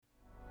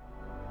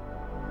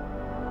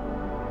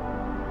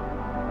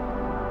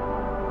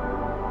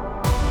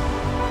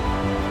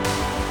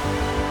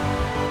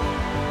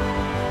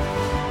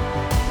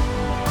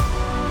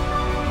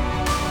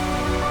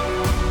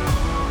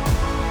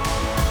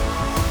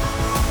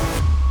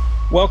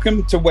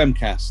Welcome to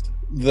Wemcast,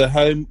 the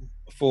home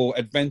for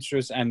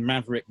adventurous and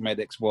maverick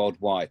medics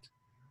worldwide.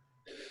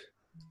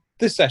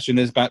 This session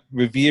is about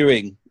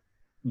reviewing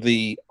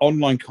the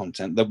online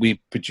content that we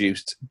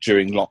produced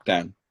during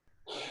lockdown.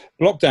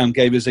 Lockdown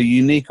gave us a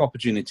unique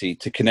opportunity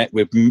to connect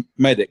with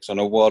medics on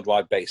a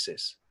worldwide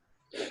basis.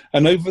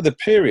 And over the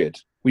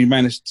period, we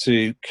managed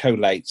to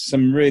collate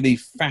some really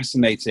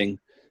fascinating,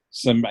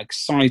 some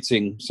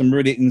exciting, some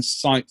really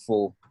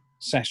insightful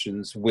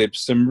sessions with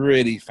some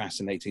really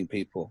fascinating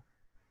people.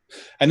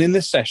 And in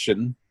this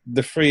session,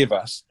 the three of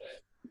us,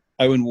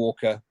 Owen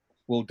Walker,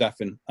 Will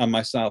Duffin, and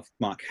myself,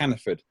 Mark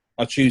Hannaford,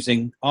 are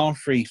choosing our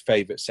three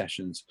favourite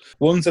sessions,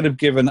 ones that have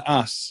given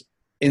us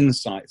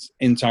insights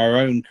into our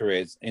own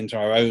careers, into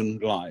our own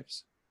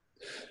lives.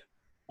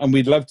 And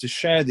we'd love to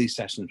share these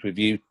sessions with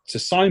you to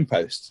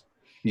signpost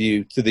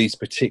you to these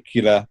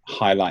particular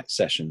highlight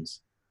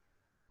sessions.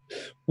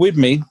 With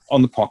me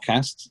on the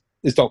podcast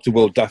is Dr.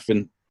 Will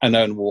Duffin and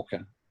Owen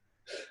Walker.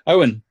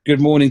 Owen, good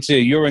morning to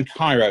you. You're in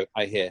Cairo,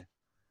 I hear.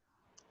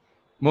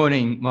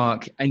 Morning,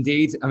 Mark.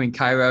 Indeed, I'm in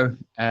Cairo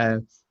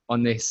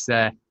on this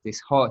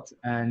hot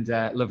and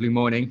lovely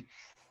morning.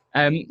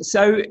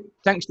 So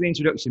thanks for the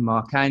introduction,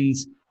 Mark. And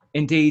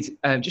indeed,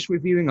 just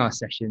reviewing our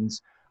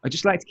sessions, I'd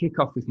just like to kick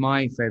off with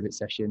my favourite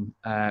session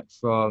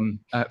from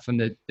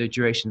the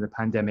duration of the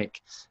pandemic.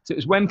 So it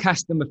was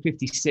Wemcast number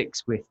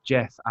 56 with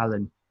Jeff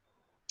Allen.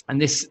 And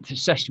this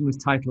session was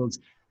titled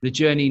The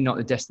Journey, Not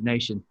the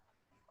Destination.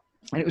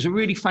 And it was a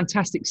really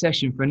fantastic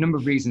session for a number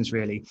of reasons,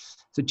 really.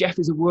 So Jeff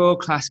is a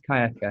world-class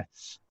kayaker.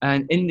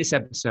 And in this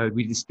episode,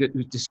 we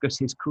discuss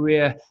his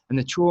career and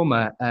the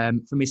trauma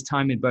from his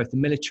time in both the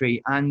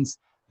military and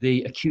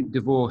the acute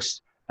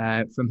divorce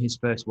from his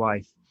first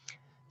wife.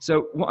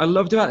 So what I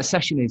loved about the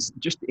session is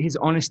just his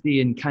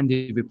honesty and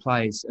candid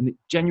replies. And it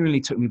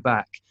genuinely took me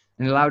back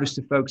and allowed us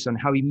to focus on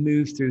how he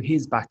moved through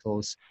his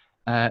battles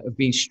of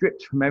being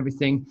stripped from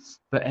everything,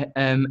 but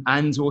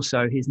and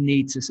also his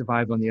need to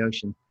survive on the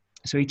ocean.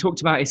 So he talked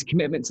about his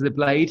commitment to the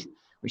blade,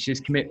 which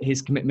is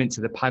his commitment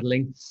to the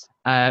paddling,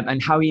 and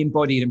how he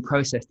embodied and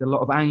processed a lot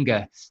of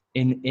anger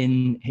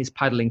in his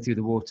paddling through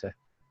the water.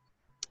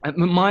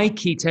 My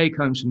key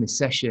take-homes from this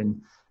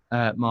session,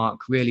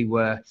 Mark, really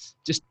were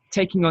just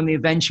taking on the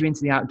adventure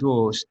into the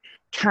outdoors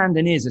can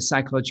and is a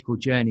psychological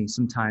journey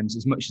sometimes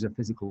as much as a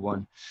physical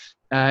one.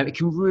 It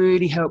can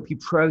really help you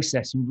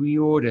process and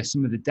reorder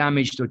some of the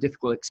damaged or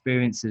difficult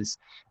experiences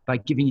by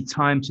giving you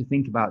time to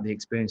think about the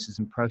experiences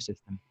and process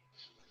them.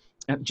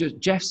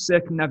 Jeff's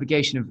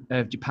circumnavigation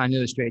of Japan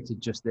illustrated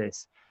just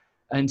this,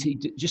 and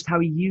just how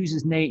he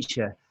uses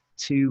nature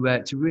to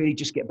really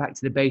just get back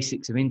to the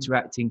basics of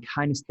interacting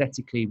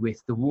kinesthetically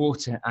with the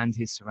water and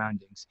his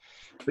surroundings,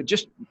 but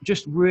just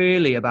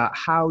really about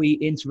how he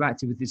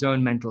interacted with his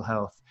own mental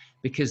health,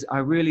 because I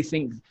really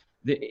think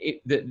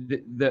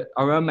that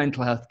our own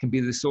mental health can be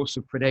the source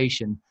of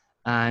predation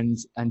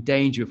and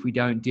danger if we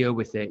don't deal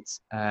with it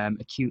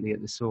acutely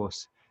at the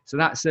source. So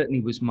that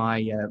certainly was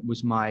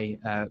my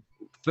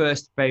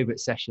first favourite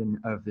session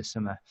of the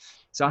summer.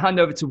 So I'll hand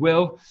over to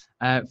Will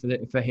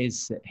for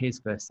his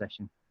first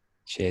session.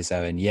 Cheers,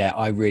 Owen. Yeah,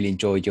 I really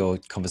enjoyed your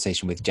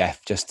conversation with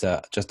Jeff. Just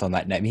on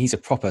that note, I mean, he's a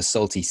proper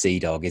salty sea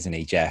dog, isn't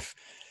he, Jeff?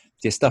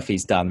 The stuff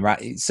he's done,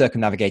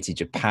 circumnavigated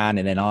Japan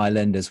and then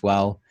Ireland as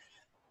well.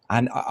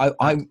 And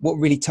I what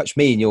really touched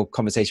me in your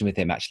conversation with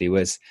him actually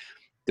was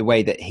the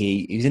way that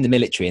he was in the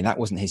military, and that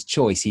wasn't his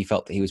choice. He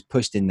felt that he was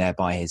pushed in there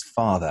by his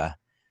father.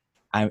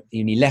 And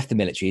he left the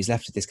military. He's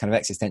left with this kind of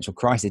existential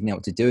crisis, didn't know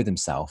what to do with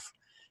himself.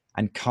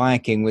 And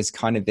kayaking was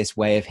kind of this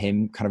way of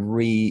him kind of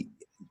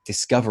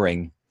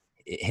rediscovering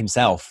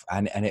himself.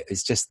 And it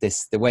was just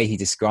this, the way he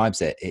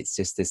describes it, it's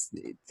just this,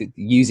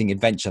 using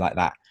adventure like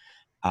that.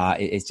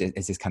 It's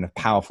this kind of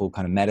powerful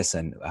kind of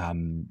medicine.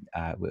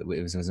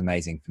 It was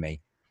amazing for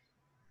me.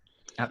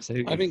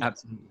 Absolutely. I think,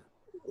 absolutely.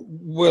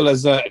 Will,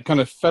 as a kind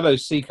of fellow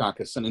sea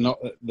kayaker, certainly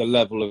not at the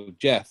level of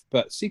Jeff,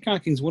 but sea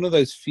kayaking is one of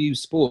those few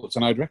sports,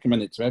 and I'd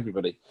recommend it to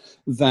everybody,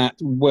 that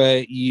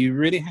where you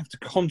really have to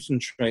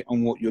concentrate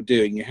on what you're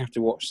doing. You have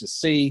to watch the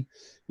sea.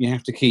 You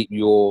have to keep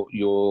your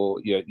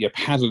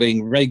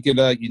paddling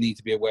regular. You need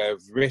to be aware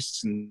of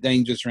risks and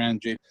dangers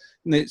around you.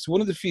 And it's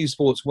one of the few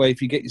sports where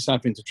if you get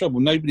yourself into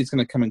trouble, nobody's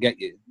going to come and get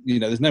you.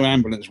 There's no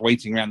ambulance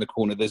waiting around the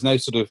corner. There's no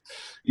sort of,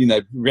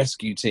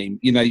 rescue team.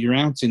 You're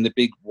out in the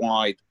big,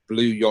 wide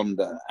blue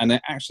yonder, and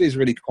it actually is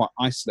really quite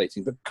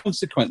isolating. But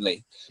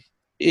consequently,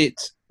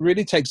 it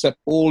really takes up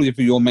all of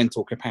your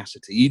mental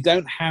capacity. You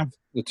don't have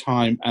the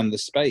time and the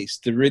space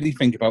to really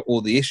think about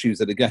all the issues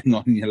that are going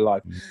on in your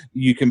life.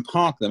 You can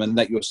park them and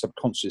let your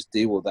subconscious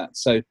deal with that.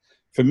 So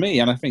for me,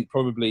 and I think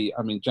probably,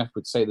 Jeff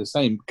would say the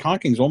same,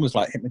 kayaking is almost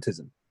like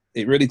hypnotism.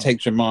 It really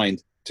takes your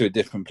mind to a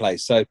different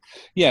place. So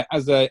yeah,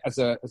 as a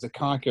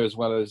kayaker, as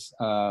well as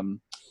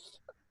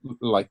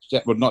like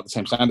Jeff, well, not the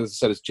same standard as I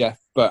said as Jeff,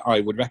 but I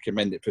would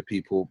recommend it for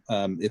people.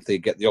 If they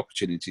get the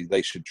opportunity,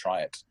 they should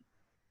try it.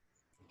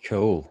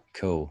 Cool.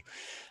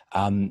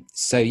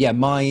 So yeah,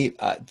 my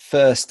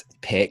first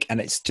pick, and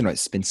it's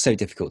been so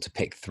difficult to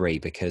pick three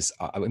because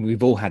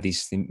we've all had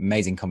these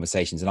amazing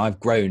conversations, and I've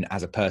grown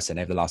as a person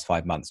over the last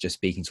 5 months just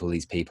speaking to all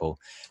these people.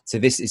 So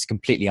this is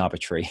completely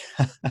arbitrary.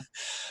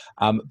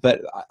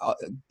 But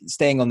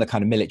staying on the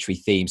kind of military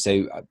theme,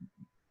 so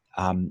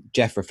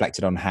Jeff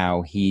reflected on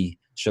how he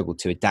struggled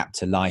to adapt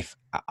to life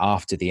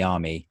after the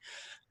army.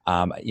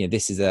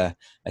 This is a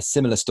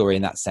similar story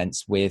in that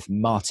sense with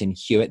Martin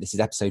Hewitt. This is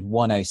episode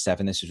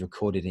 107. This was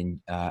recorded in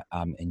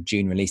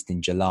June, released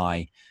in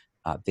July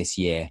this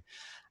year.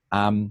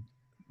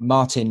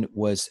 Martin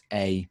was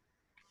in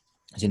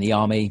the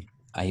army.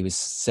 He was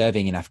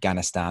serving in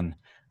Afghanistan,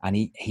 and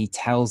he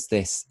tells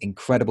this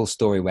incredible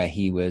story where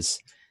he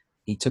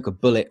took a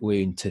bullet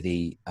wound to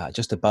the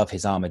just above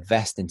his armored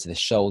vest into the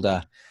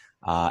shoulder.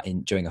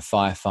 During a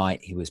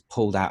firefight, he was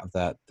pulled out of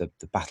the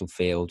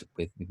battlefield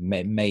with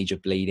major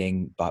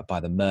bleeding by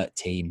the MERT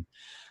team,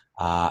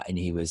 and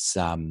he was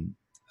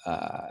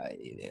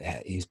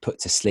put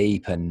to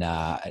sleep and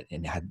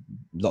had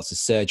lots of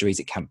surgeries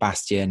at Camp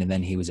Bastion, and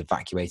then he was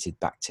evacuated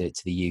back to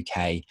the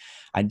UK.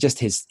 And just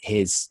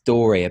his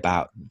story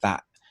about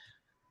that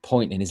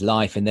point in his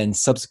life, and then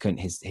subsequent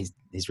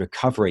his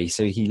recovery.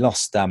 So he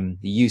lost the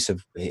use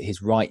of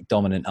his right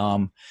dominant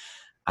arm,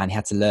 and he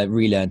had to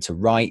relearn to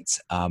write.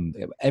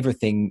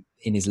 Everything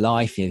in his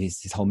life,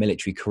 his whole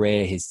military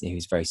career, he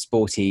was a very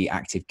sporty,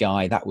 active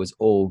guy. That was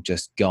all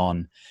just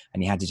gone,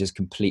 and he had to just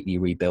completely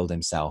rebuild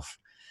himself.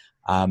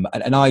 And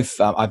I've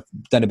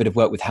done a bit of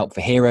work with Help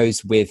for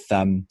Heroes with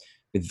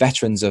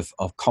veterans of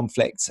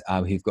conflict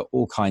who've got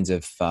all kinds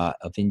of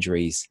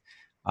injuries,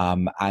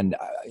 and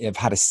I've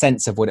had a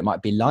sense of what it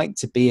might be like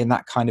to be in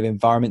that kind of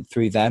environment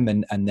through them,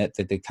 and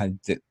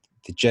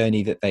the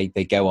journey that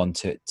they go on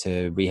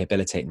to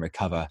rehabilitate and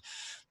recover.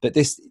 But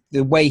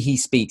the way he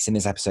speaks in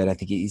this episode, I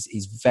think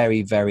is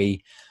very,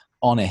 very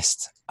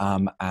honest,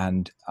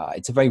 and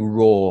it's a very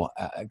raw,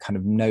 kind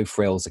of no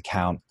frills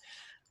account.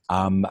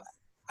 And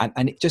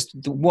it just,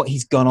 what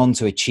he's gone on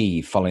to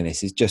achieve following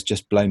this is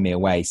just blown me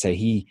away. So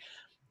he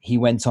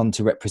went on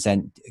to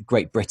represent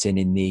Great Britain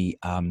in the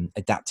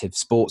adaptive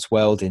sports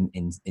world in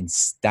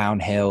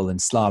downhill and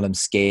slalom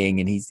skiing,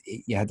 and he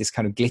had this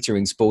kind of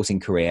glittering sporting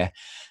career.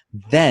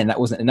 Then that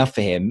wasn't enough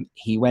for him.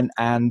 He went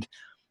and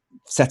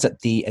set up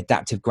the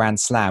Adaptive Grand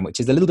Slam,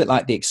 which is a little bit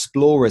like the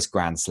Explorers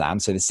Grand Slam,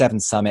 so the 7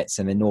 summits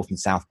and the North and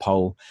South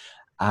Pole,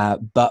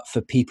 but for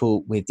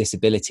people with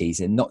disabilities,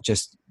 and not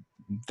just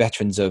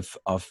veterans of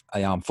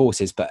the armed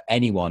forces, but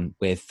anyone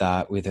with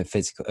a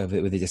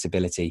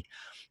disability.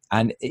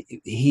 And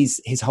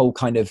his whole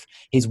kind of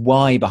his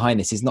why behind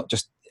this is not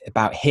just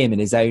about him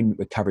and his own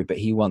recovery, but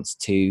he wants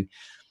to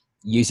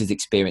use his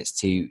experience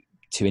to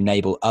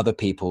enable other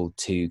people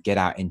to get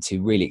out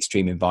into really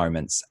extreme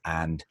environments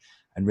and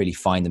really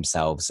find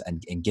themselves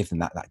and give them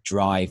that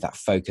drive, that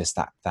focus,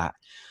 that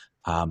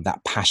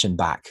passion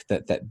back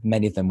that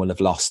many of them will have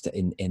lost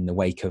in the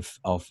wake of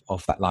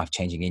that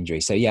life-changing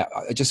injury. So yeah,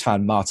 I just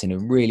found Martin a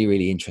really,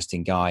 really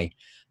interesting guy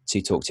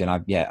to talk to,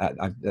 and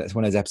that's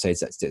one of those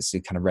episodes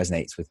that kind of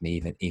resonates with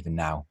me even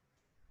now.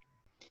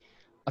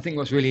 I think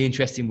what's really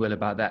interesting, Will,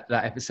 about that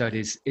episode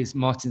is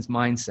Martin's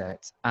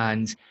mindset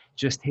and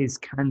just his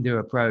can-do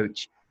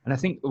approach. And I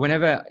think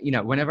whenever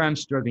I'm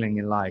struggling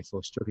in life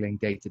or struggling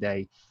day to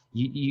day,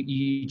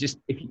 you just,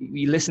 if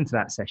you listen to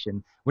that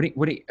session, what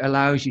it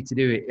allows you to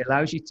do, it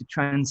allows you to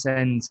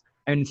transcend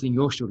anything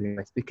you're struggling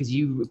with, because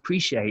you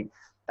appreciate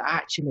that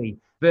actually,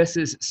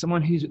 versus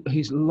someone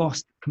who's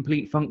lost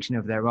complete function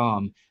of their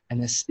arm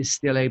and is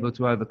still able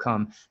to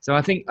overcome. So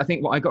I think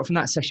what I got from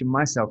that session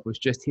myself was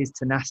just his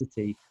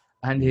tenacity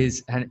and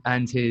his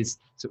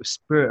sort of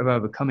spirit of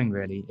overcoming.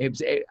 Really, it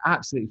was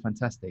absolutely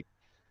fantastic.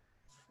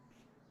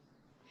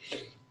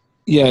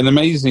 Yeah, an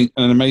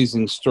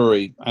amazing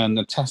story, and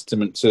a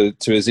testament to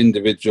his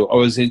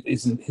individual,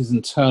 his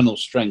internal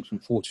strength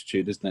and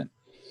fortitude, isn't it?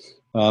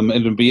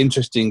 It'll be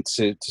interesting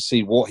to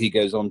see what he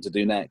goes on to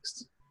do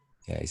next.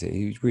 Yeah, he's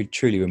a really,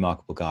 truly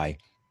remarkable guy.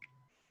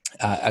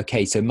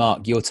 Okay, so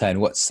Mark, your turn.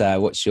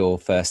 What's your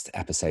first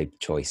episode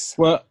choice?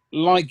 Well,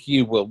 like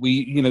you, Will,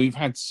 we've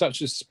had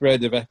such a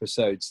spread of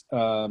episodes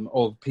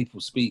of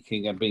people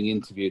speaking and being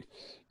interviewed.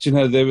 Do you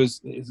know,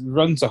 it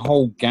runs a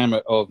whole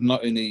gamut of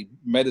not only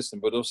medicine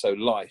but also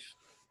life.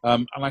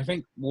 And I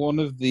think one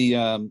of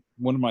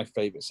my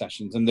favourite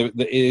sessions, and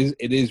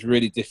it is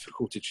really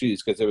difficult to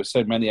choose because there were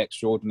so many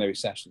extraordinary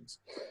sessions,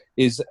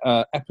 is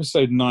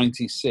episode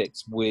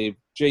 96 with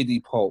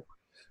JD Polk.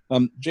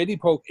 JD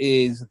Polk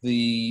is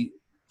the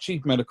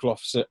chief medical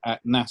officer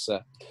at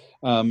NASA,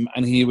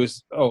 and he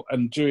was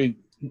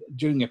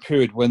during a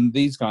period when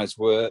these guys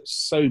were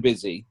so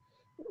busy,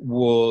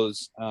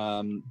 was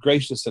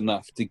gracious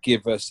enough to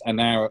give us an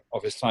hour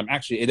of his time.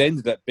 Actually, it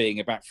ended up being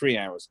about 3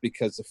 hours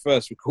because the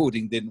first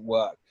recording didn't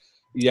work.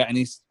 Yeah, and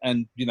it's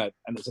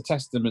a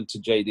testament to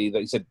JD that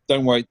he said,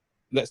 "Don't worry,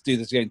 let's do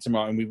this again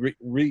tomorrow," and we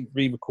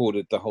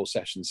re-recorded the whole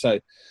session. So,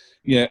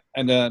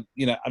 a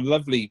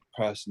lovely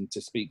person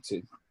to speak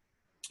to.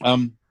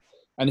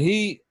 And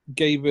he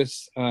gave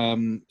us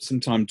some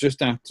time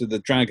just after the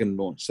Dragon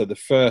launch, so the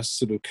first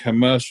sort of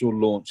commercial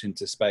launch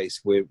into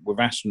space with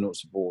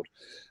astronauts aboard.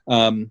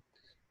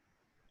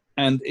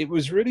 And it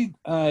was really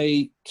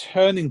a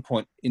turning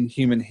point in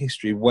human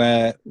history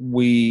where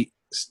we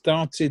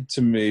started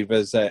to move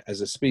as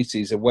a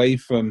species away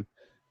from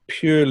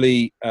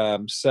purely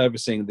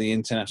servicing the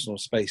International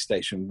Space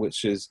Station,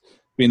 which has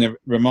been a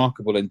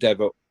remarkable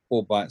endeavor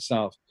all by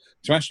itself,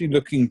 to actually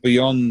looking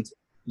beyond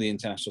the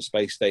International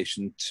Space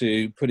Station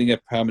to putting a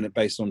permanent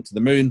base onto the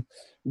moon,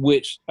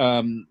 which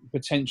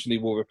potentially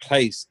will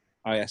replace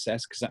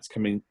ISS because that's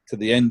coming to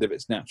the end of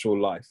its natural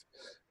life,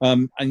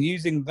 and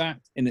using that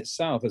in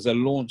itself as a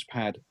launch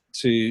pad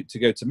to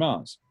go to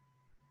Mars.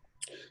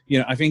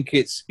 I think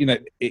it's,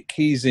 it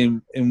keys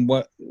in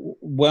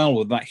well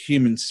with that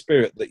human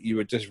spirit that you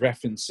were just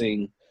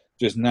referencing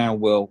just now,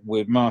 Will,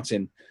 with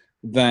Martin,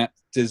 that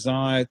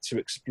desire to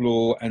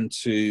explore and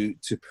to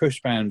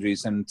push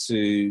boundaries and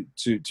to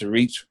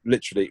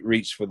literally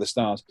reach for the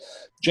stars.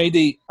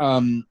 JD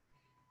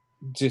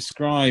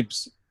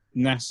describes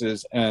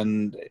NASA's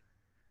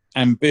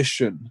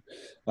ambition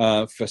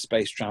for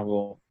space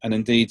travel, and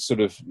indeed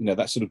sort of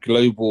that sort of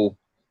global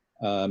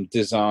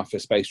desire for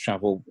space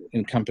travel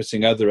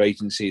encompassing other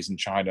agencies in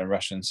China and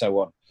Russia and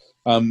so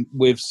on,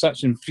 with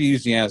such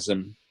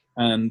enthusiasm.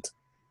 And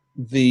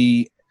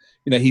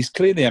he's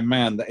clearly a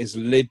man that has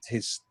lived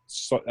his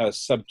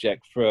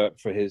subject for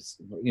his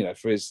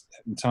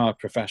entire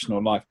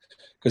professional life,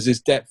 because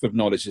his depth of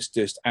knowledge is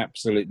just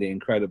absolutely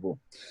incredible.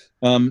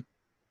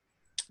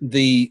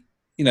 The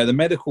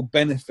medical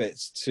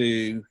benefits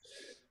to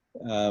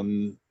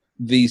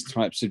these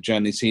types of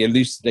journeys, he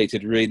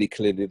elucidated really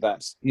clearly.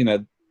 That's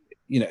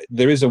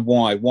there is a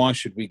why. Why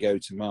should we go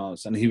to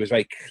Mars? And he was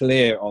very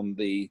clear on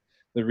the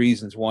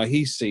reasons why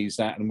he sees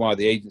that, and why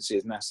the agency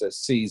as NASA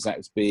sees that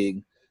as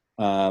being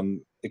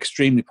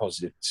extremely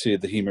positive to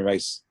the human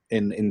race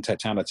in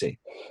totality.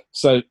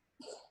 So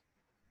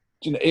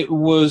it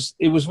was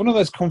one of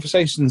those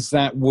conversations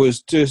that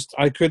was just,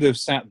 I could have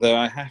sat there,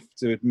 I have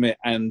to admit,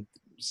 and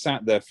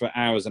sat there for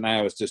hours and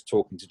hours just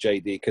talking to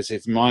JD, because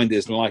his mind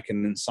is like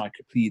an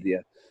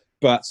encyclopedia.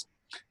 But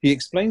he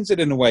explains it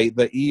in a way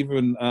that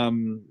even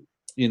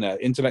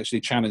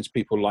intellectually challenged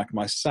people like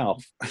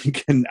myself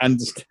can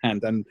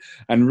understand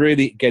and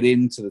really get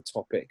into the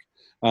topic.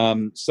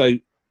 So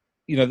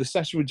the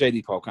session with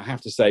JD Polk, I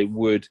have to say,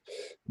 would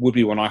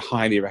be one I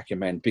highly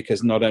recommend,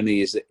 because not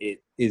only is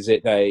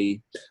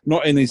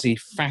he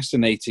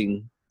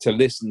fascinating to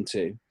listen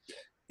to,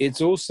 it's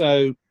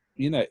also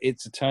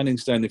it's a turning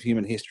stone of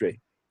human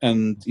history.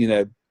 And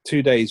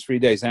 3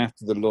 days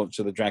after the launch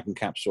of the Dragon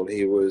capsule,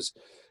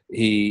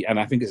 and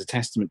I think it's a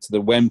testament to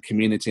the WEM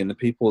community and the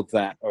people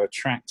that are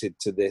attracted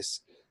to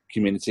this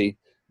community,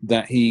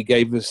 that he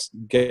gave us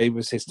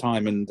his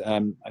time and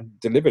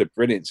delivered a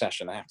brilliant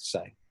session, I have to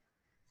say.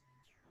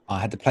 I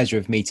had the pleasure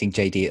of meeting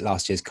JD at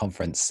last year's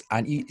conference,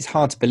 and it's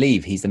hard to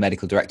believe he's the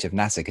medical director of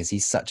NASA, because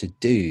he's such a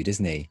dude,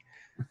 isn't he?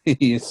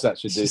 He is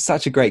such a dude. He's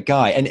such a great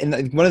guy.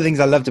 And one of the things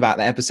I loved about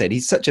that episode,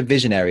 he's such a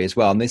visionary as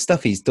well. And the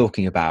stuff he's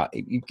talking about,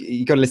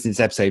 you got to listen to this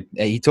episode.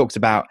 He talks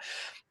about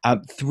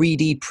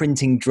 3D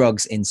printing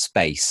drugs in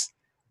space.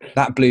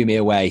 That blew me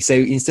away. So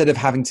instead of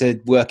having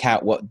to work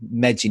out what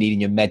meds you need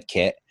in your med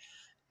kit,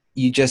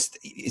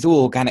 it's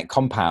all organic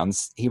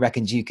compounds. He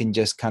reckons you can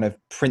just kind of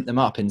print them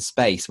up in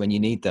space when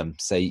you need them.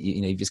 So,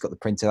 you've just got the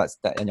printer,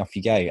 and off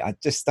you go.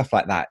 Just stuff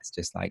like that. It's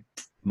just like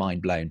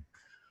mind blown.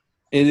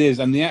 It is.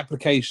 And the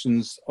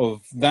applications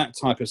of that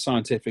type of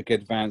scientific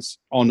advance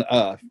on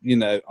Earth,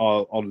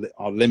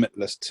 are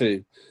limitless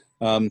too.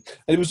 And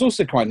it was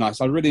also quite nice.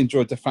 I really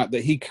enjoyed the fact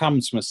that he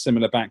comes from a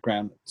similar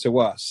background to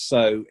us.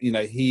 So,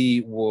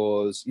 he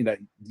was,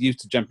 used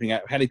to jumping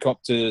out of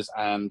helicopters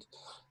and,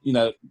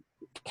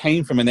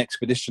 came from an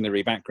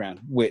expeditionary background,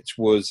 which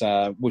was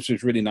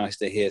really nice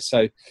to hear.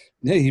 So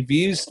he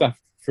views stuff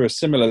for a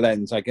similar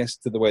lens, I guess,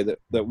 to the way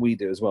that we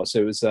do as well.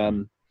 So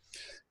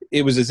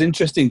it was as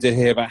interesting to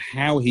hear about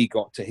how he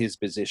got to his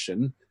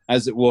position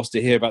as it was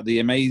to hear about the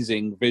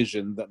amazing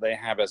vision that they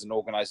have as an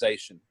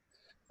organization.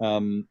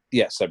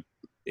 So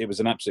it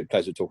was an absolute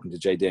pleasure talking to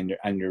JD,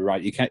 and you're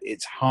right.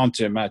 It's hard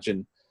to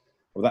imagine,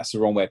 well, that's the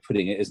wrong way of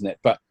putting it, isn't it?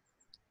 But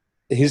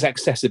his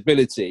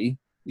accessibility,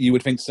 you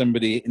would think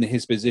somebody in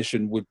his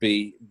position would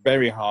be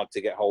very hard to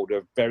get hold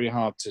of, very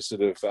hard to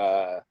sort of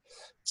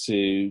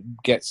to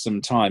get some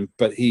time.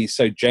 But he's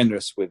so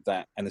generous with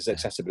that, and his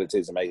accessibility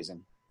is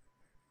amazing.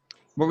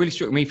 What really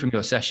struck me from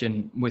your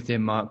session with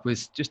him, Mark,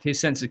 was just his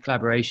sense of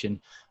collaboration.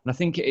 And I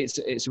think it's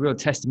a real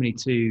testimony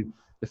to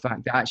the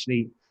fact that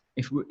actually,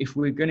 if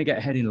we're going to get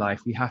ahead in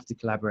life, we have to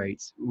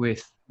collaborate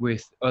with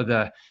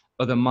other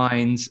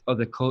minds,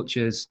 other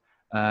cultures,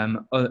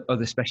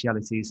 other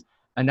specialities.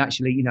 And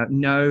actually,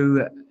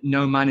 no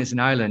man is an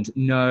island.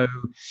 No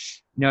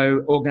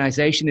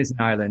organization is an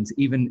island.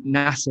 Even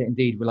NASA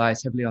indeed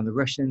relies heavily on the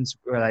Russians,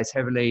 relies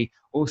heavily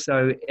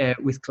also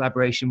with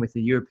collaboration with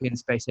the European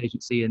Space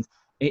Agency, and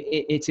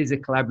it is a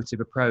collaborative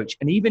approach.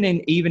 And even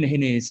in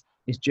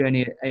his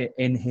journey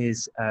in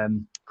his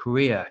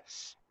career,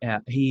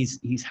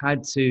 he's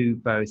had to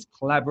both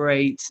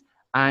collaborate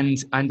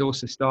and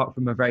also start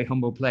from a very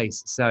humble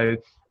place. So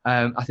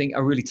I think I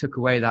really took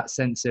away that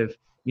sense of,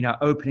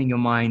 opening your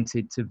mind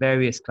to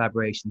various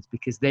collaborations,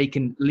 because they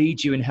can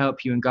lead you and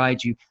help you and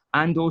guide you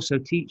and also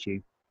teach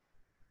you.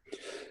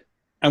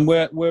 And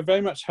we're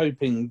very much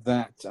hoping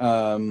that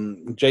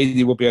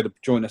JD will be able to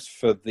join us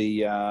for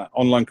the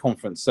online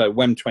conference, so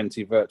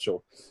WEM20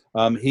 virtual.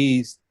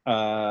 He's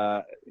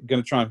going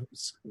to try and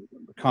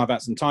carve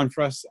out some time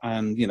for us,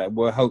 and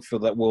we're hopeful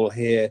that we'll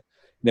hear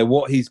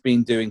what he's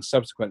been doing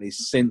subsequently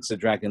since the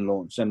Dragon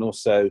launch, and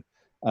also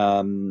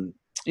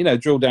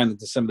drill down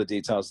into some of the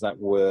details that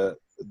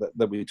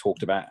we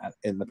talked about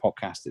in the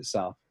podcast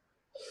itself.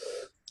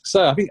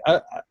 So I think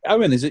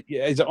Owen, is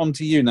it on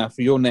to you now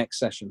for your next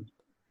session?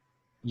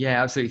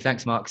 Yeah, absolutely.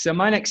 Thanks, Mark. So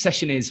my next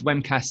session is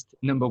Wemcast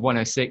number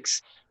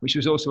 106, which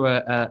was also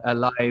a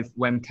live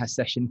Wemcast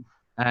session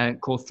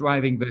called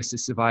Thriving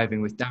versus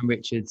Surviving with Dan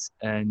Richards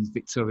and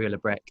Victoria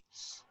Lebrecq.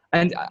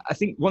 And I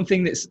think one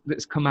thing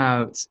that's come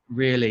out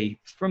really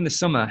from the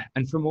summer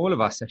and from all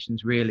of our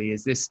sessions really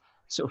is this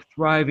sort of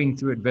thriving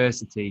through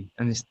adversity,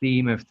 and this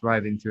theme of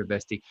thriving through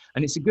adversity.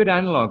 And it's a good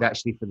analog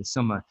actually for the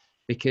summer,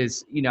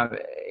 because,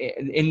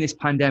 in this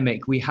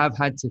pandemic, we have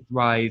had to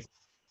thrive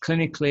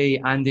clinically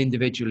and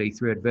individually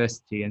through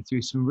adversity and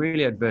through some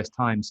really adverse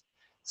times.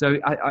 So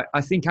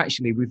I think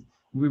actually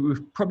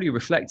we've probably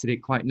reflected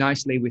it quite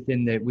nicely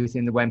within the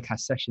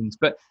Wemcast sessions.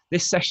 But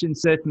this session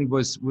certainly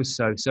was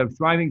so. So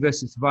Thriving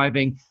versus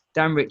Surviving,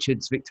 Dan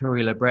Richards,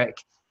 Victoria Lebrecq.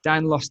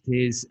 Dan lost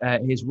his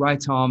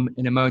right arm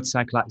in a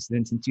motorcycle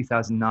accident in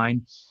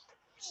 2009.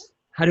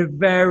 Had a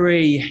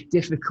very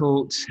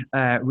difficult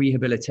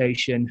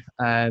rehabilitation,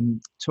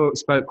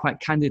 spoke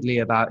quite candidly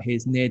about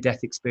his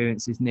near-death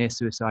experience, his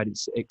near-suicide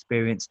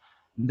experience,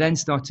 then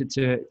started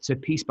to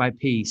piece by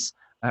piece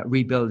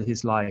rebuild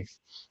his life,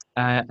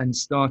 and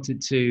started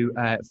to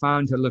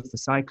found her love for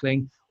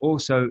cycling,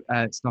 also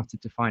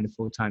started to find a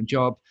full-time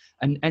job,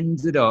 and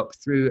ended up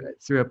through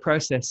a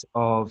process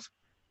of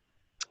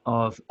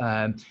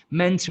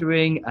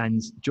mentoring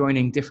and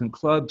joining different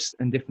clubs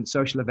and different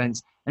social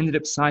events, ended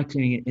up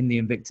cycling in the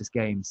Invictus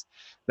Games.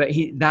 But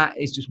that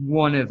is just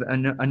one of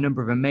a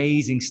number of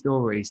amazing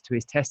stories to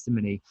his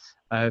testimony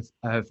of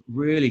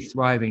really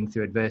thriving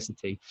through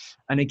adversity.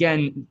 And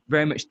again,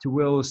 very much to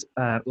Will's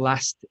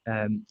last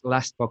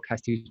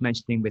podcast he was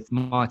mentioning with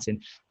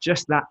Martin,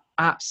 just that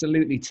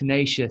absolutely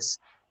tenacious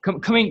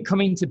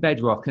coming to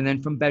Bedrock, and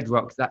then from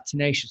Bedrock, that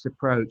tenacious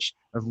approach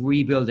of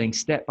rebuilding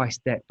step by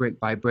step, brick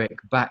by brick,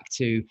 back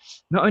to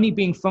not only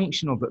being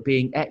functional, but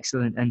being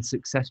excellent and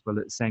successful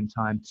at the same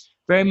time.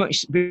 Very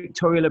much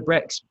Victoria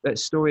Lebrecq's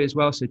story as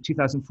well. So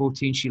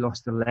 2014, she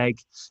lost a leg.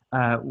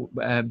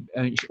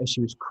 She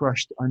was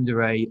crushed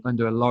under a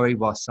lorry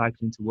while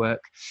cycling to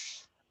work.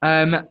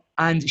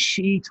 And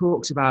she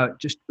talks about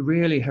just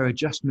really her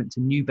adjustment to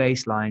new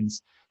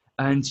baselines,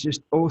 and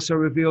just also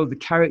revealed the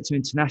character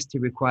and tenacity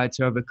required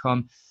to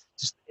overcome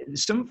just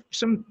some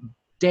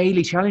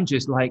daily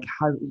challenges, like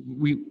how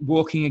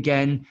walking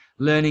again,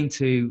 learning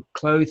to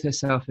clothe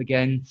herself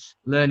again,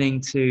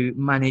 learning to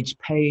manage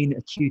pain,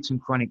 acute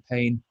and chronic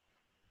pain.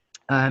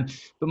 But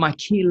my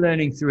key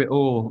learning through it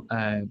all,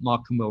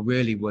 Mark and Will,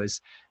 really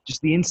was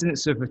just the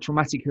incidence of a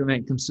traumatic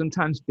event can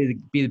sometimes be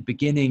the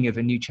beginning of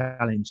a new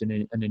challenge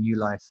and a new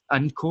life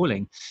and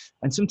calling.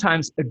 And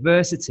sometimes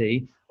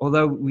adversity,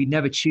 although we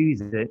never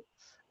choose it,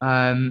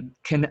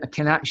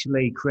 can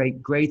actually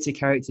create greater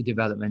character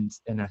development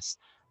in us.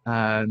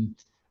 And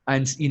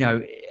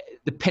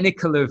the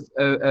pinnacle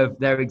of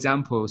their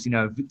examples,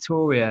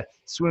 Victoria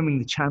swimming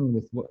the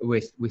channel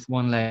with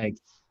one leg,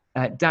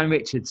 Dan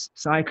Richards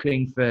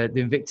cycling for the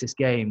Invictus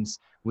Games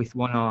with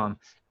one arm.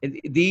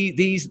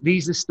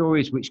 These are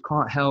stories which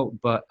can't help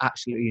but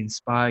absolutely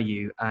inspire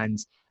you and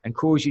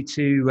cause you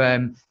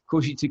to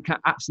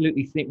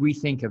absolutely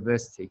rethink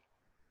adversity.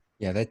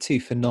 Yeah, they're two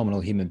phenomenal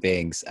human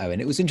beings,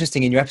 Owen. It was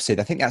interesting in your episode.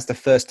 I think that's the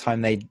first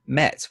time they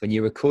met when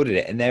you recorded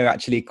it, and they were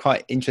actually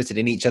quite interested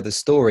in each other's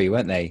story,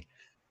 weren't they?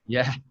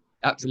 Yeah,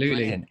 absolutely.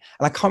 Brilliant.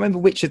 And I can't remember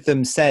which of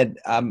them said,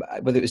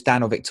 whether it was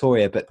Dan or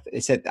Victoria, but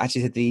it said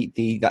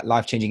that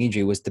life-changing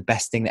injury was the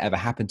best thing that ever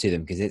happened to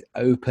them, because it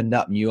opened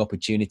up new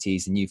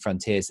opportunities and new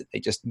frontiers that they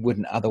just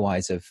wouldn't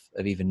otherwise have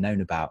even known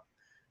about.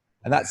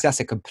 And that's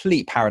a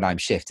complete paradigm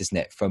shift, isn't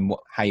it, from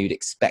how you'd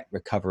expect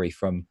recovery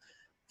from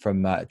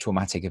a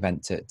traumatic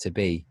event to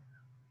be.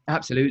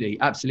 Absolutely.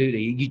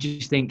 You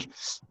just think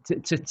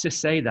to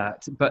say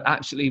that, but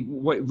actually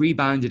what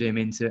rebounded him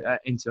into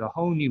a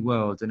whole new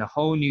world and a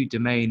whole new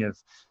domain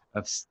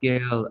of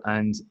skill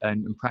and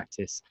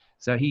practice.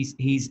 So he's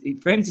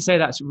for him to say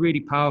that's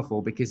really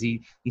powerful, because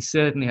he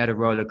certainly had a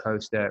roller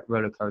coaster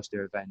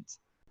event.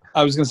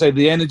 I was going to say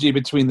the energy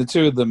between the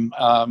two of them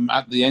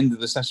at the end of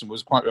the session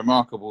was quite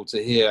remarkable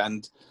to hear,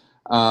 and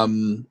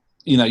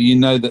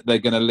that they're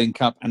going to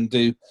link up and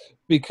do,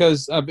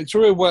 because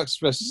Victoria works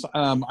for us.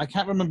 I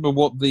can't remember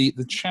what the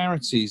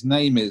charity's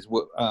name is.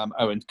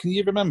 Owen, can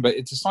you remember?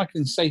 It's a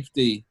cycling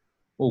safety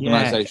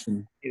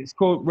organisation. Yeah, it's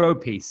called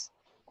Road Peace.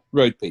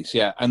 Road Piece,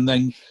 yeah. And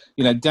then,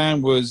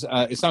 Dan was,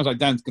 it sounds like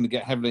Dan's going to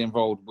get heavily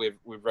involved with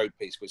Road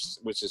Piece,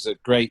 which is a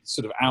great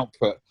sort of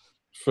output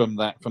from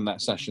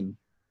that session.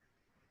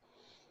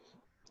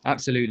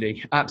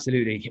 Absolutely.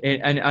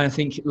 And I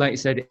think, like you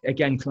said,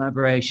 again,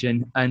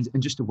 collaboration and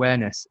just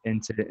awareness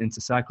into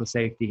cycle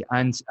safety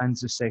and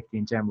just safety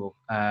in general.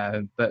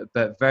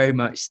 But very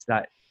much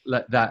that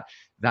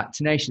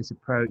tenacious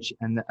approach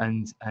and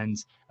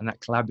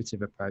that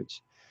collaborative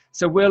approach.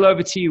 So Will,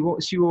 over to you.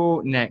 What's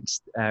your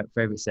next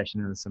favorite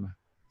session of the summer?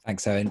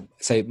 Thanks, Owen.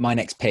 So my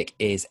next pick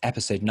is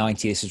episode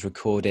 90. This was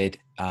recorded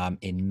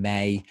in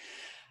May.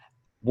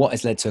 What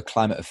has led to a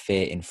climate of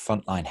fear in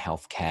frontline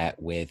healthcare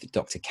with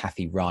Dr.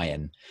 Kathy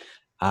Ryan.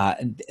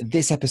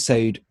 This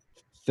episode,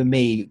 for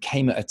me,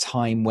 came at a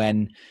time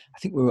when I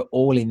think we were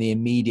all in the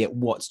immediate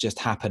what's just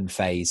happened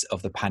phase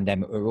of the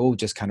pandemic. We were all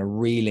just kind of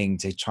reeling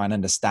to try and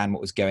understand what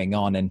was going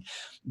on. And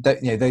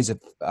those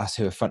of us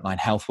who are frontline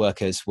health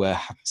workers were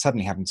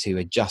suddenly having to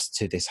adjust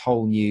to this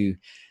whole new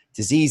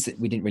disease that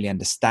we didn't really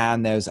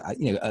understand. There was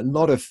a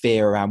lot of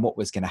fear around what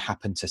was going to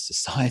happen to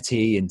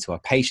society and to our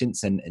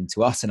patients and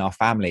to us and our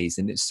families,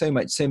 and it's so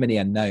many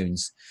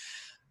unknowns.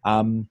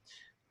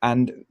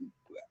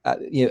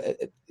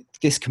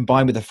 This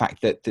combined with the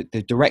fact that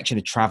the direction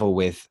of travel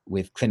with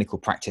clinical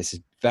practice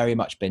has very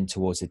much been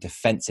towards the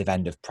defensive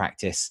end of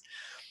practice,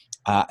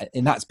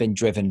 and that's been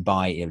driven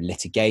by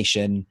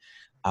litigation,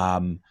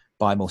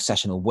 by more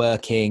sessional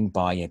working,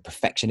 by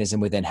perfectionism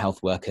within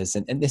health workers,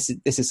 and this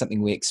is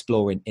something we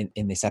explore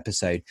in this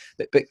episode.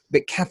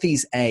 But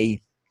Kathy's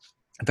a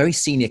very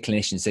senior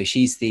clinician, so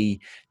she's the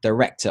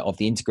director of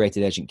the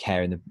integrated urgent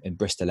care in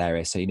Bristol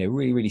area. So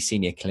really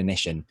senior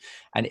clinician,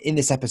 and in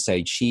this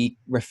episode, she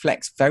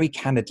reflects very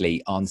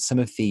candidly on some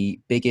of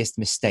the biggest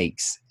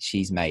mistakes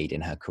she's made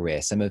in her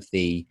career, some of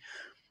the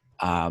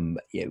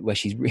where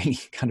she's really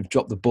kind of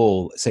dropped the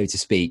ball, so to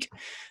speak,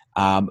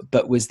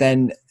 but was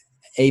then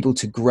able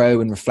to grow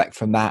and reflect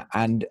from that,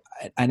 and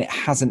it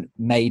hasn't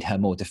made her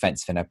more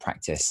defensive in her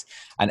practice.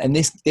 And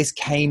this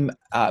came,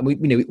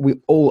 we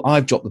all,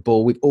 I've dropped the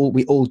ball.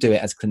 We all do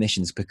it as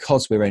clinicians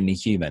because we're only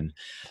human,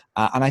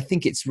 and I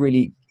think it's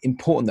really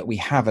important that we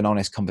have an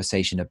honest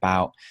conversation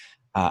about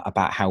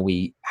how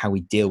we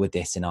deal with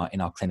this in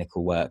our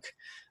clinical work.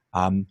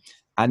 And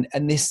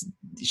this,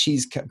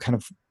 she's kind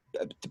of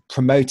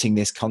promoting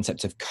this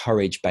concept of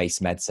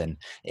courage-based medicine.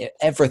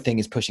 Everything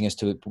is pushing us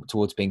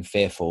towards being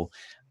fearful.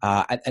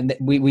 And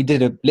we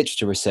did a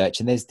literature research,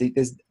 and there's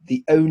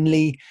the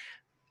only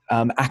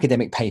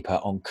academic paper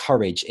on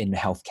courage in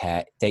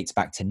healthcare dates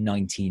back to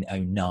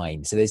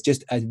 1909. So there's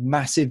just a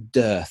massive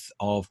dearth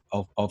of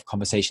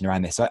conversation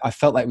around this. So I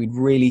felt like we'd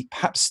really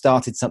perhaps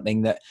started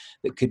something that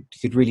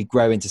could really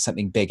grow into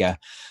something bigger.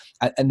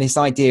 And this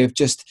idea of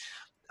just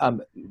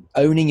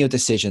owning your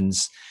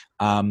decisions,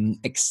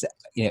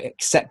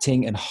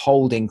 accepting and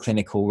holding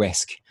clinical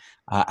risk.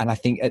 And I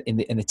think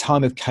in the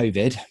time of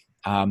COVID,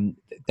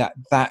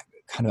 that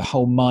kind of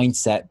whole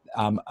mindset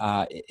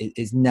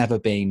is never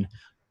been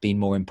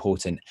more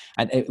important.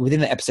 And within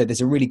the episode,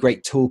 there's a really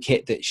great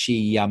toolkit that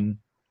she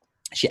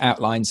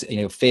outlines,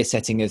 fear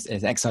setting as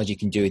an exercise you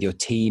can do with your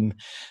team,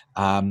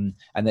 and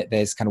that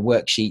there's kind of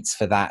worksheets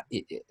for that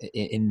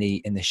in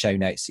the show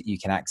notes that you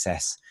can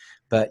access.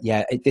 But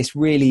yeah, this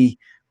really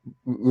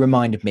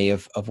reminded me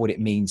of what it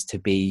means to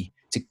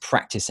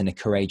practice in a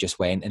courageous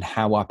way, and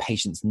how our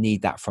patients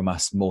need that from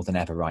us more than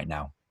ever right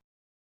now.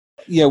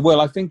 Yeah, well,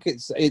 I think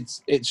it's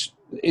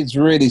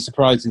really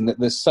surprising that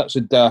there's such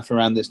a dearth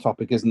around this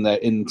topic, isn't there,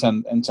 in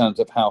terms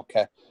of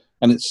healthcare,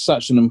 and it's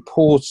such an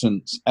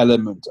important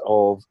element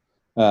of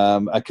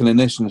a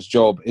clinician's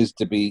job is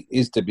to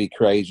be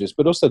courageous,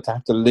 but also to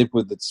have to live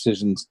with the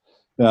decisions.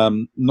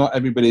 Not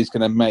everybody's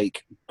going to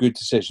make good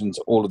decisions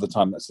all of the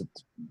time. That's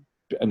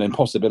an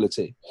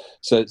impossibility.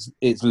 So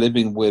it's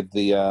living with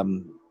the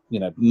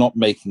not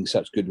making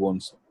such good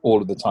ones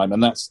all of the time,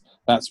 and that's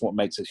what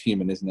makes us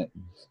human, isn't it?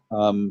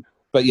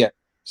 But yeah,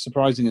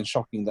 surprising and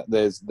shocking that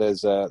there's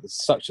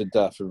such a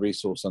dearth of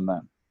resource on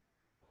that.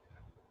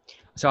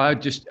 So I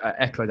would just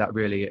echo that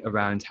really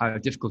around how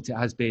difficult it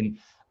has been,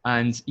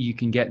 and you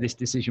can get this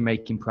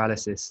decision-making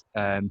paralysis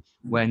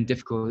when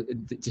difficult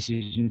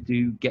decisions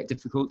do get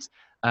difficult.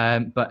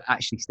 But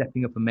actually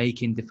stepping up and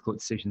making difficult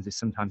decisions is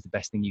sometimes the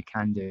best thing you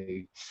can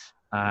do.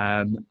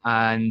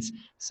 And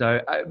so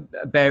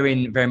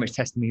bearing very much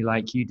testimony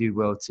like you do,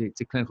 Will,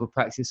 to clinical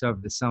practice over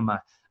the summer,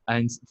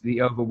 and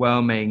the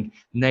overwhelming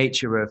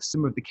nature of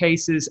some of the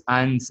cases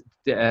and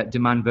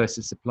demand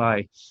versus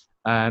supply.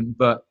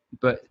 But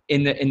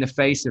in the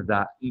face of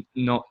that,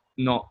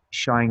 not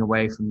shying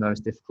away from those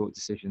difficult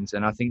decisions.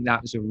 And I think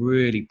that was a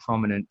really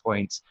prominent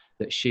point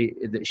that she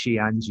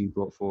and you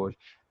brought forward,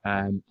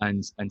 and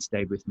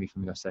stayed with me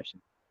from your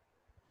session.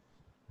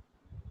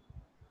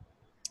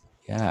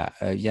 Yeah.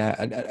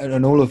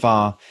 And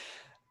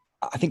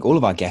I think all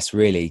of our guests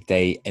really,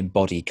 they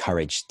embody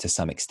courage to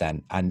some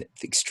extent, and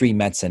extreme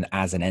medicine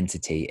as an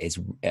entity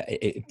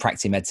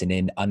practicing medicine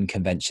in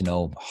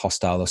unconventional,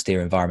 hostile,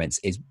 austere environments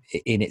is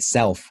in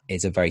itself a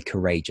very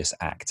courageous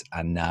act.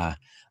 And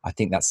I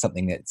think that's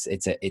something it's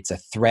a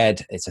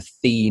thread, it's a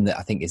theme that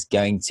I think is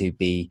going to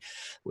be,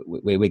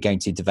 we're going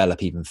to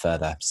develop even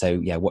further. So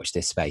yeah, watch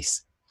this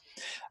space.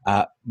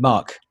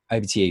 Mark,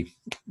 over to you.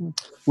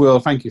 Well,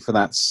 thank you for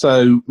that.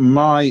 So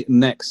my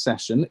next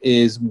session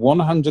is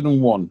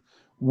 101,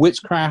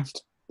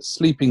 Witchcraft,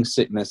 Sleeping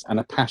Sickness, and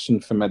a Passion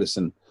for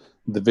Medicine,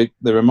 the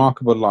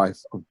remarkable life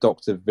of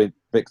Dr.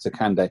 Victor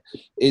Candé.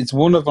 It's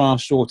one of our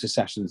shorter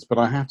sessions, but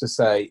I have to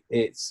say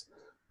it's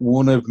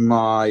one of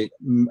my,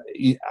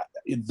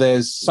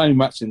 there's so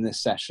much in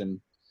this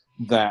session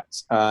that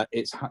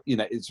it's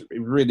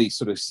really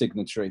sort of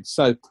signatory.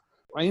 So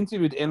I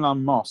interviewed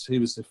Ilan Moss, who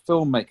was the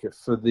filmmaker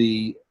for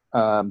the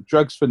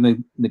Drugs for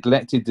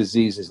Neglected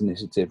Diseases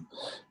Initiative,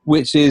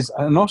 which is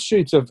an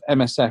offshoot of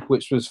MSF,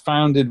 which was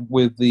founded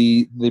with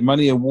the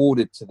money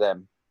awarded to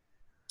them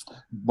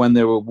when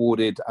they were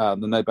awarded the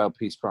Nobel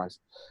Peace Prize.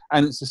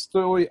 And it's a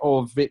story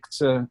of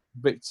Victor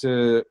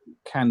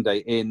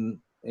Candé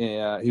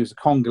he was a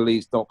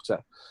Congolese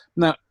doctor.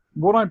 Now,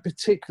 what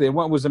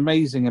was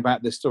amazing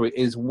about this story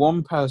is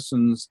one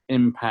person's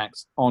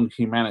impact on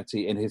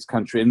humanity in his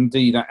country,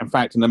 indeed, in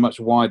fact, in a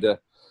much wider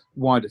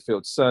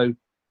field. So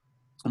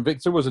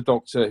Victor was a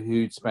doctor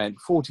who'd spent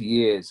 40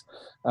 years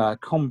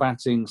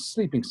combating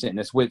sleeping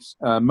sickness, which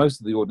most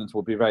of the audience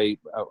will be very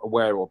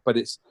aware of. But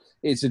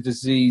it's a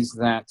disease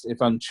that,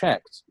 if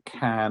unchecked,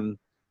 can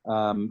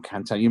turn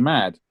you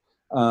mad,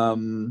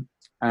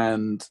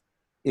 and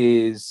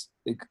is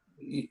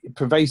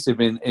pervasive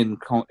in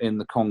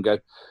the Congo.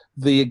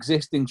 The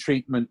existing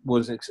treatment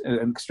was an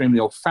extremely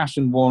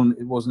old-fashioned one.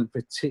 It wasn't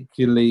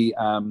particularly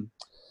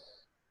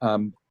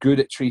good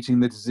at treating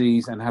the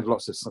disease and had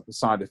lots of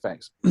side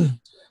effects.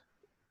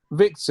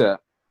 Victor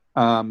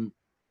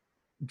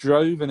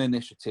drove an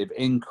initiative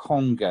in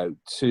Congo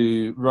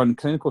to run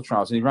clinical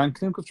trials, and he ran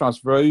clinical trials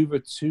for over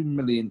 2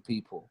 million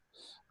people,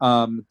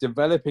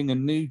 developing a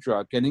new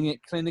drug, getting it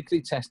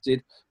clinically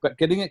tested, but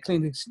getting it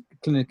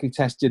clinically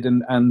tested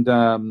and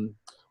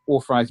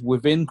authorized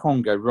within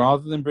Congo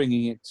rather than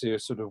bringing it to a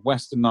sort of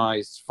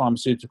westernized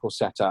pharmaceutical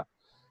setup.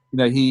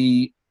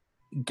 He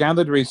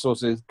gathered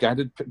resources,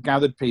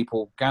 gathered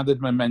people,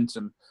 gathered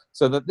momentum,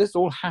 so that this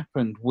all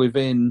happened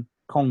within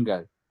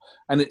Congo.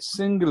 And it's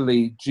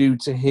singularly due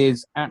to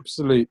his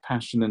absolute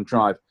passion and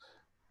drive.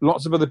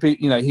 Lots of other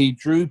people, he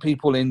drew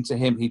people into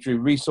him, he drew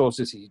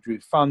resources, he drew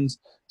funds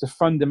to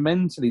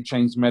fundamentally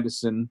change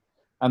medicine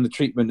and the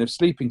treatment of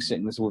sleeping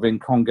sickness within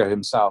Congo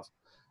himself.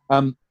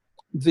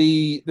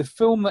 The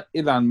film that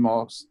Ilan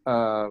Moss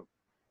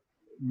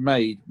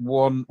made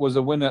was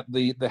a winner at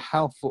the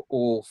Health for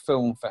All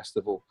Film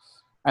Festival.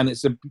 And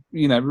it's a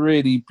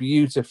really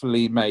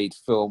beautifully made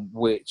film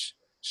which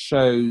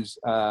shows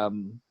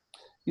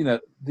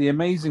the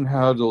amazing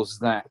hurdles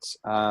that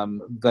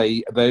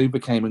they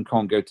overcame in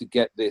Congo to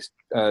get this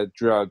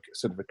drug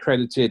sort of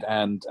accredited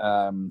and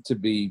to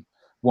be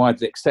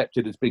widely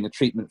accepted as being a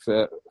treatment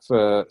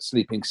for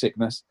sleeping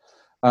sickness.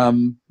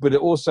 But it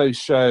also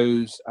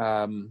shows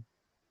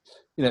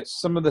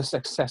some of the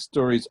success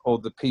stories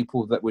of the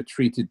people that were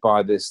treated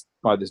by this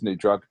new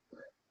drug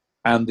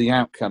and the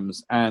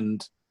outcomes,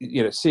 and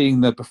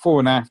seeing the before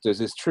and afters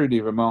is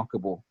truly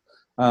remarkable.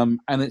 And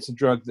it's a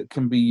drug that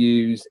can be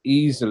used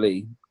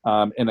easily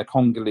in a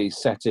Congolese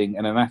setting,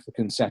 in an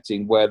African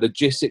setting, where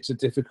logistics are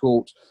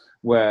difficult,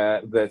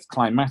 where there's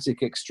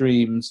climatic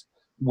extremes,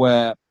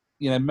 where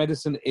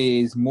medicine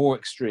is more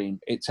extreme.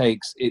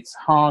 It's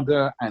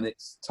harder and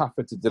it's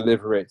tougher to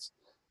deliver it.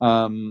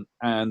 And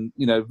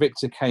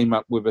Victor came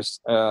up with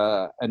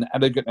an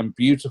elegant and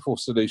beautiful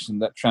solution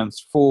that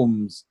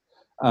transforms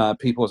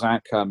people's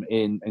outcome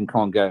in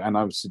Congo, and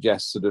I would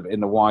suggest sort of in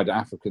the wider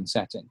African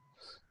setting.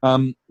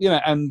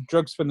 And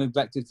Drugs for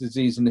Neglected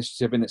Disease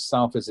Initiative in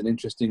itself is an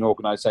interesting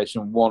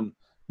organization, one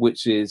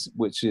which is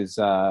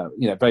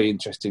very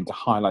interesting to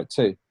highlight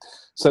too.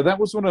 So that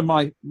was one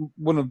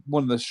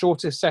of the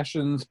shortest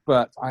sessions,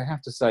 but I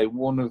have to say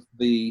one of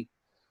the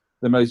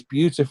most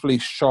beautifully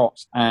shot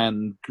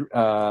and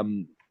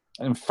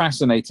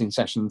fascinating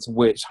sessions,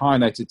 which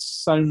highlighted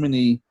so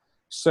many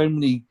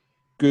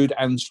good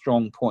and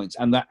strong points,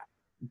 and that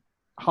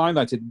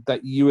highlighted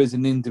that you as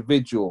an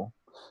individual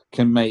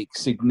can make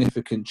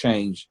significant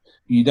change.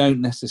 You don't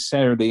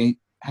necessarily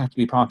have to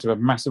be part of a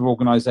massive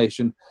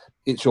organization.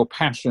 It's your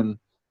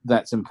passion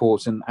that's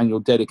important, and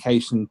your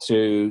dedication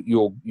to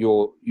your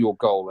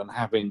goal, and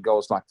having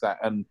goals like that.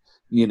 And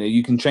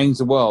you can change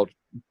the world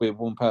with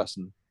one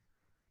person.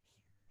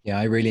 Yeah,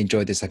 I really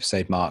enjoyed this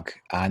episode, Mark.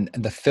 And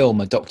the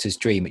film A Doctor's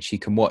Dream, which you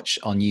can watch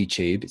on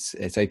YouTube,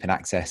 it's open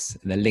access,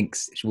 and the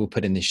links we'll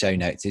put in the show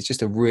notes. It's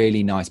just a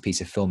really nice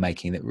piece of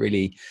filmmaking that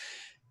really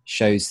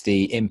shows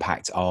the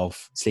impact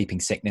of sleeping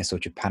sickness or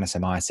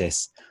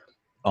trypanosomiasis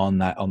on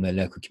the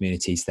local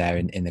communities there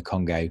in the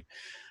Congo.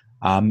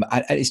 And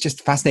it's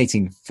just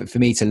fascinating for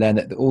me to learn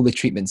that all the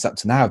treatments up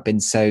to now have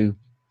been so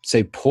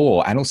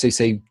poor and also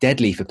so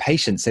deadly for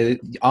patients. So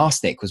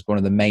arsenic was one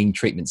of the main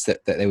treatments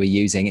that they were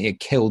using. It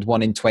killed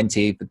 1 in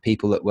 20 of the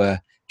people that were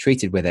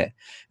treated with it.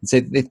 And so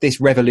this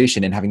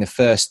revolution in having the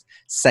first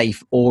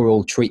safe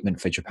oral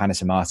treatment for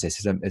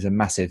trypanosomiasis is a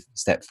massive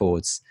step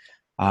forwards.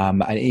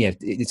 And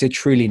it's a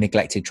truly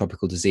neglected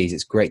tropical disease.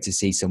 It's great to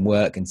see some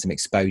work and some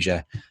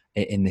exposure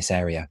in this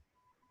area.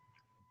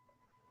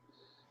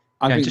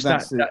 I think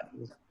that's it.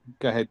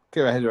 Go ahead.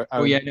 Owen.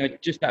 Oh yeah, no,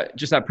 just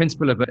that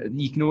principle of it.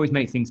 You can always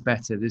make things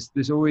better.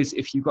 There's always,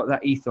 if you've got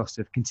that ethos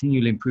of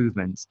continual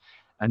improvement,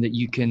 and that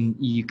you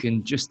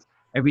can just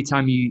every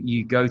time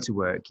you go to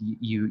work,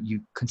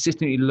 you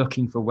consistently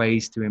looking for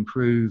ways to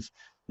improve,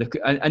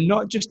 and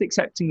not just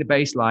accepting the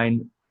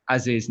baseline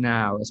as is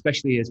now,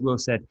 especially as Will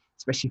said,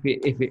 especially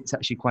if it's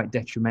actually quite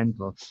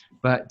detrimental.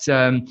 But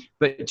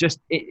just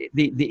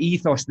the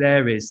ethos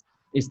there is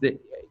that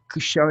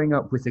showing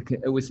up with a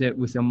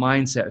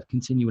mindset of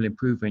continual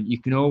improvement, you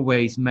can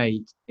always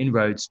make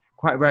inroads.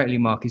 Quite rightly,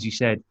 Mark, as you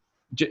said,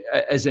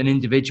 as an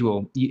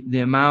individual,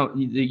 the amount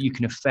that you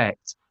can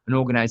affect an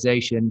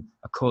organization,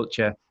 a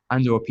culture,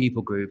 and or a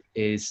people group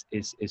is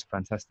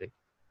fantastic.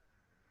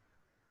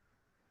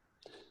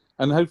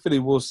 And hopefully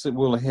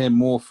we'll hear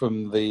more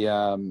from the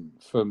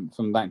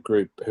from that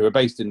group who are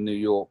based in New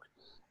York,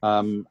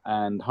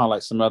 and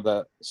highlight some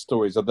other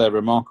stories of their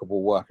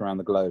remarkable work around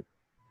the globe.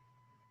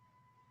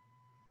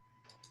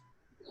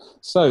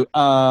 So,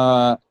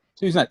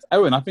 who's next?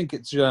 Owen, I think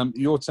it's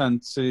your turn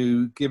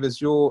to give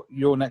us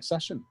your next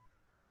session.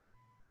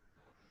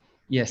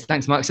 Yes,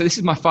 thanks, Mark. So this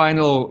is my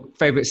final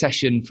favourite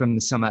session from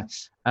the summer.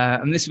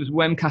 And this was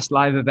WEMcast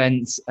Live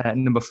Events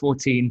number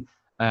 14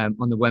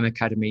 on the WEM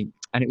Academy.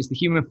 And it was the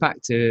human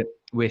factor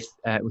with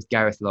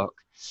Gareth Locke.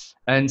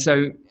 And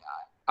so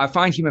I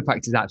find human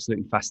factors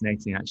absolutely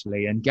fascinating,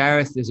 actually. And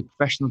Gareth is a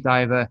professional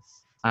diver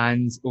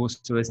and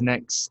also as an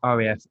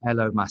ex-RAF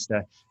Hello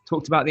Master,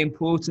 talked about the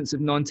importance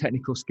of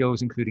non-technical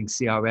skills, including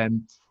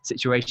CRM,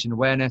 situation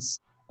awareness,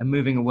 and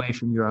moving away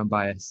from your own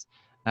bias.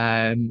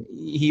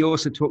 He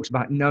also talks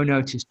about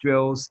no-notice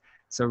drills,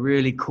 so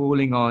really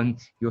calling on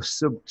your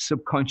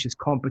subconscious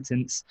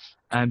competence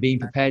and being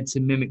prepared to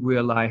mimic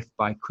real life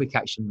by quick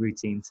action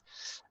routines.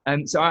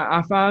 So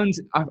I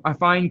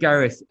find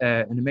Gareth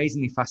an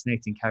amazingly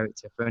fascinating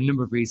character for a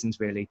number of reasons,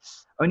 really.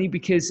 Only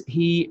because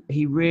he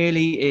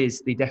really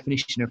is the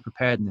definition of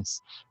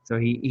preparedness. So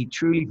he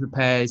truly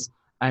prepares,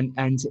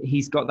 and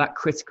he's got that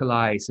critical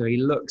eye. So he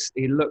looks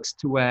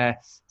to where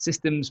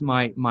systems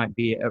might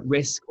be at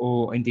risk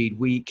or indeed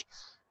weak,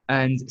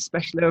 and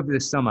especially over the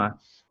summer,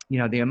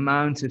 the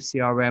amount of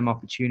CRM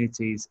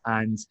opportunities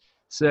and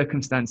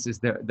circumstances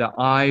that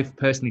I've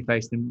personally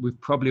faced, and we've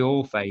probably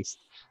all faced,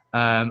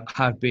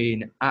 have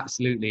been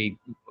absolutely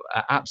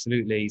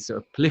sort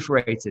of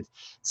proliferated.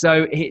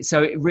 So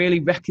it really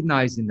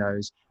recognizing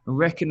those, and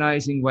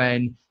recognizing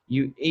when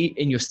you eat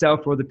in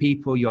yourself or other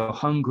people, you're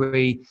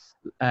hungry,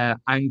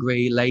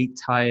 angry, late,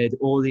 tired,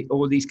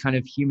 all these kind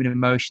of human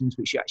emotions,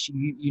 which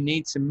you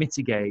need to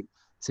mitigate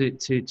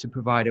to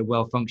provide a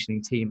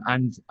well-functioning team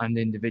and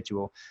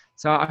individual.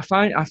 So I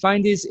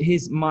find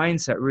his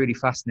mindset really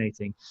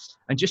fascinating,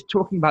 and just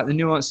talking about the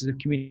nuances of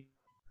communication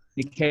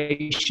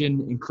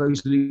in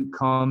closed loop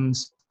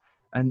comms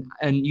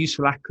and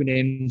useful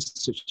acronyms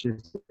such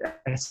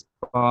as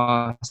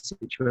SBAR,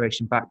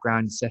 situation,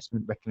 background,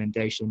 assessment,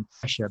 recommendation,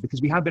 pressure,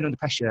 because we have been under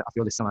pressure, I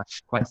feel, this summer,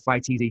 quite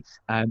fight easy,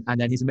 and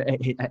then his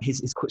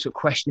sort of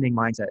questioning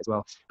mindset as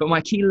well. But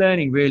my key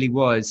learning really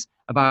was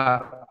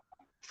about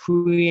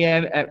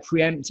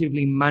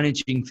preemptively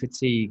managing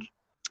fatigue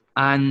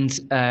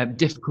and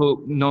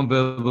difficult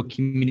nonverbal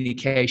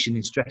communication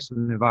in stressful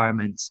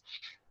environments.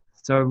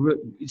 So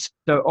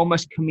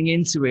almost coming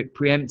into it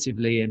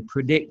preemptively and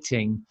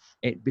predicting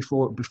it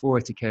before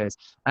it occurs,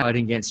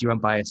 fighting against your own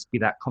bias, be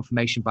that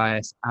confirmation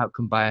bias,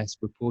 outcome bias,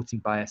 reporting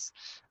bias,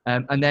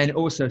 and then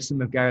also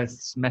some of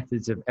Gareth's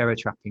methods of error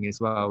trapping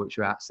as well, which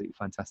are absolutely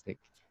fantastic.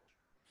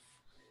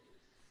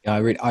 I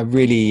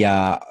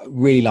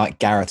really like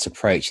Gareth's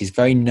approach. He's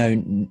very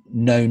no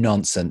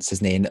nonsense,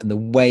 isn't he? And the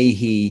way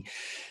he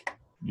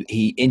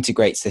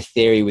integrates the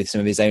theory with some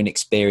of his own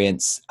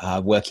experience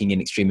working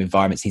in extreme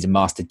environments. He's a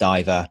master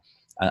diver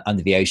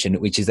under the ocean,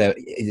 which is a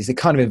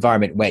kind of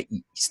environment where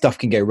stuff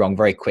can go wrong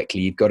very quickly.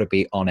 You've got to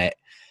be on it.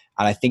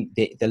 And I think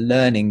the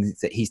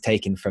learnings that he's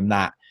taken from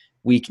that,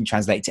 we can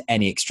translate to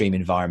any extreme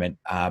environment.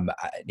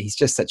 He's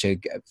just such a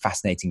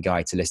fascinating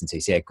guy to listen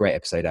to. So yeah, great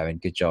episode, Owen.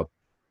 Good job.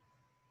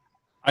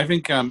 I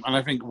think,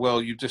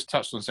 Will, you just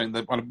touched on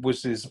something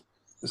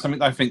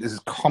something I think this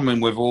is common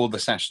with all the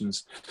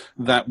sessions,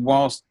 that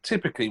whilst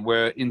typically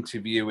we're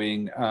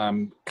interviewing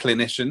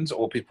clinicians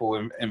or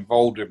people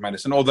involved with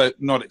medicine, although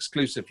not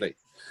exclusively,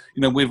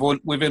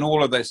 within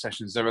all of those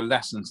sessions, there are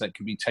lessons that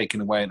can be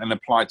taken away and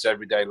applied to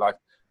everyday life.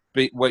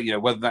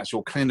 Whether that's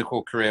your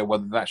clinical career,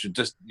 whether that's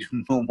just your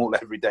normal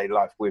everyday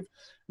life with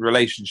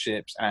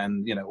relationships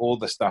and, all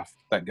the stuff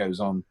that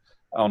goes on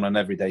an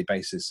everyday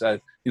basis. So,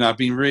 I've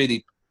been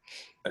really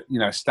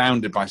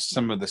astounded by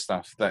some of the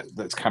stuff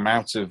that's come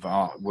out of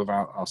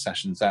our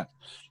sessions that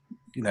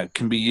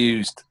can be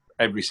used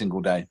every single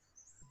day.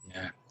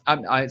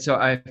 Yeah, so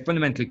I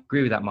fundamentally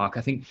agree with that, Mark.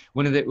 I think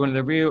one of the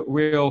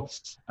real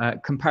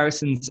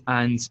comparisons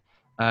and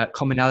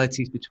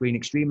commonalities between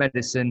extreme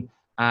medicine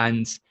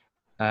and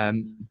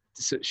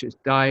such as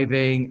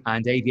diving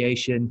and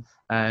aviation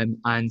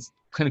and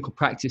clinical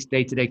practice,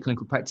 day-to-day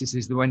clinical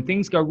practices, that when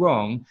things go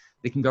wrong,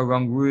 they can go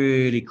wrong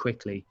really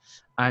quickly.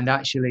 And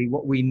actually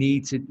what we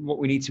need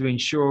to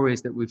ensure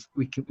is that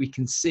we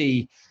can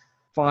see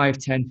 5,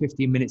 10,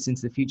 15 minutes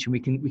into the future. We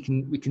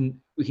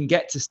can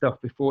get to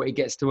stuff before it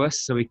gets to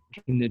us, so we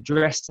can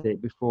address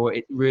it before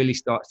it really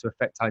starts to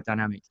affect our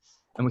dynamics.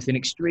 And within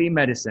extreme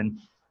medicine,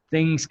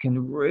 things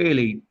can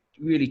really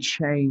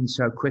change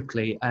so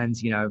quickly. And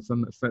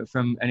from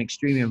an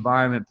extreme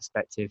environment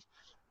perspective,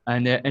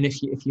 and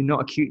if you're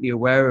not acutely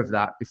aware of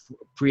that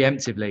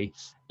preemptively,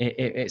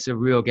 it's a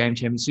real game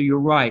changer. So you're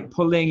right,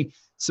 pulling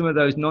some of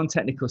those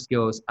non-technical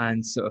skills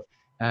and sort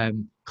of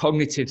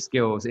cognitive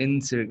skills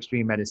into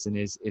extreme medicine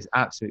is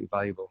absolutely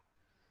valuable.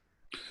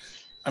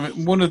 I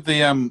mean, one of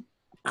the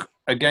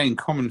again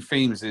common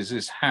themes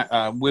is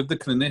how, with the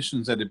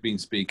clinicians that have been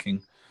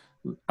speaking,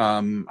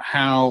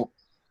 how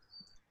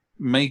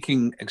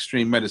making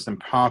extreme medicine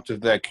part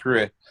of their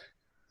career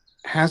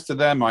has, to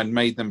their mind,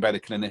 made them better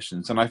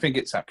clinicians. And I think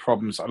it's that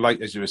problems,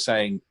 like as you were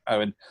saying,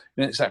 Owen,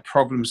 it's that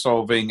problem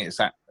solving, it's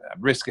that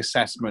risk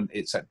assessment,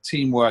 it's that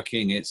team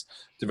working, it's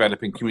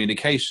developing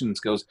communication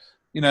skills.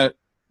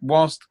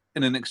 Whilst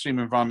in an extreme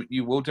environment,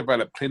 you will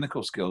develop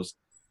clinical skills.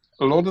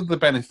 A lot of the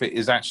benefit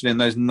is actually in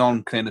those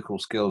non-clinical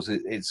skills.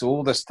 It's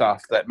all the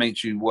stuff that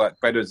makes you work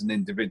better as an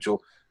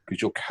individual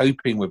because you're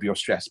coping with your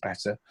stress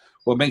better,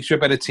 or makes you a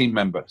better team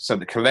member, so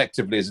that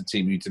collectively as a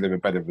team you deliver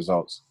better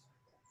results.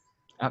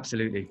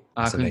 Absolutely.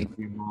 I couldn't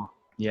agree more.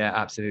 Yeah,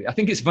 absolutely. I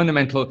think it's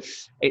fundamental.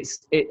 It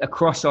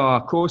across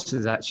our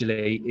courses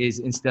actually is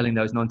instilling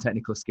those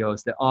non-technical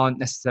skills that aren't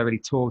necessarily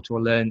taught or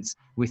learnt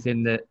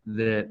within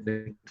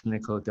the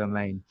clinical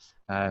domain.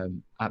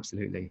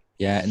 Absolutely.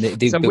 Yeah.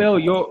 And Will,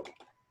 you're...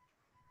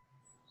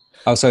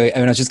 Oh, sorry. I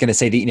mean, I was just going to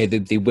say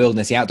that, the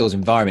wilderness, the outdoors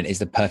environment is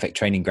the perfect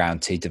training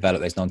ground to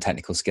develop those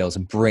non-technical skills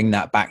and bring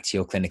that back to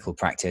your clinical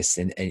practice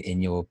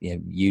in your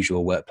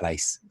usual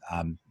workplace.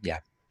 Yeah.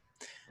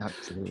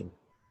 Absolutely.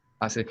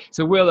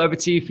 So Will, over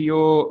to you for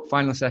your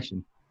final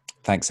session.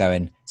 Thanks,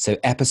 Owen. So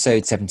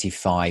episode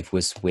 75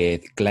 was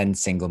with Glenn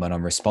Singleman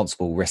on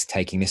responsible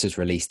risk-taking. This was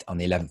released on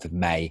the 11th of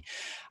May.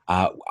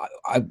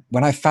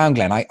 When I found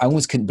Glenn, I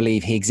almost couldn't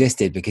believe he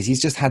existed, because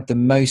he's just had the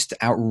most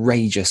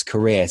outrageous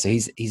career. So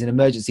he's an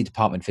emergency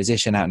department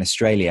physician out in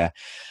Australia,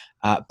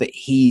 but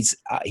he's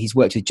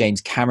worked with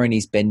James Cameron.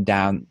 He's been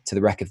down to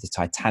the wreck of the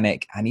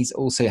Titanic, and he's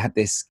also had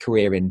this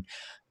career in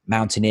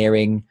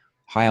mountaineering,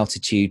 high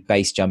altitude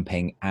base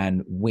jumping,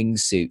 and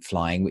wingsuit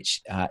flying,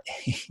 which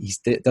he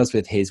does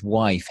with his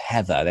wife,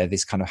 Heather. They're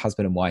this kind of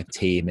husband and wife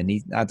team. And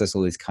he now does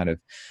all this kind of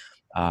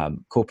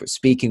corporate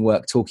speaking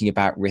work, talking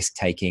about risk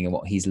taking and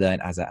what he's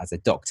learned as a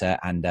doctor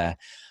and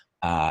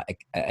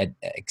an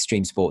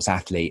extreme sports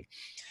athlete.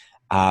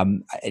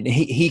 And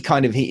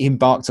he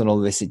embarked on all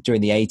of this during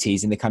the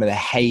 80s, in the kind of the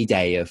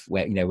heyday of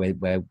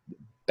where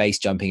base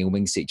jumping and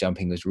wingsuit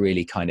jumping was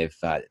really kind of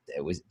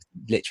it was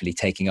literally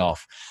taking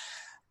off.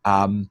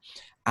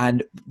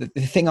 And the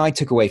thing I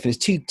took away from this,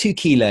 two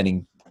key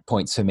learning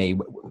points for me.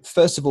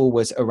 First of all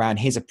was around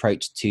his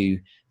approach to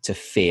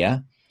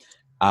fear.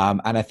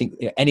 And I think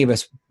any of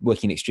us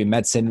working in extreme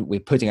medicine, we're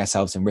putting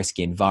ourselves in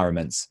risky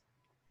environments,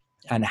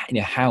 and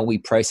how we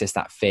process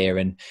that fear.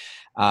 And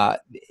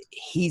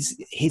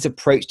his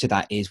approach to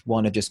that is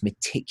one of just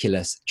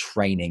meticulous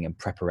training and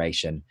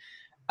preparation.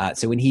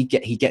 So when he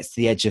gets to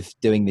the edge of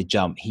doing the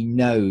jump, he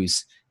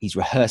knows he's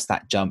rehearsed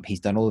that jump. He's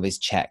done all of his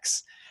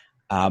checks.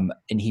 And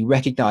he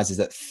recognizes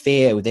that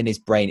fear within his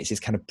brain, it's this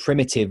kind of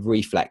primitive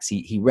reflex.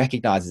 He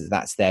recognizes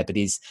that's there, but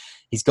he's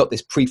got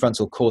this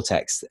prefrontal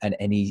cortex, and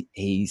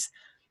he's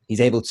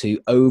able to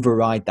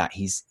override that.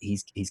 He's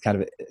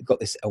kind of got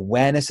this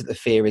awareness that the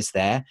fear is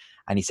there.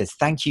 And he says,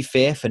 "Thank you,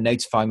 fear, for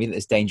notifying me that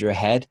there's danger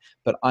ahead.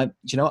 But I've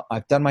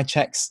done my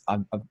checks.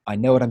 I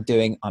know what I'm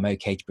doing. I'm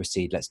okay to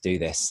proceed. Let's do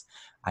this."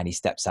 And he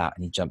steps out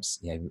and he jumps,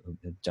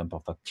 jump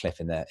off a cliff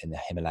in the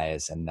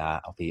Himalayas, and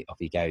off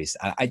he goes.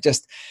 And I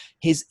just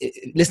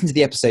listen to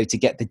the episode to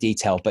get the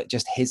detail, but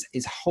just his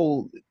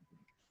whole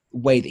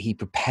way that he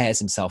prepares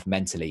himself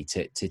mentally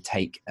to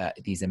take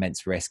these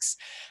immense risks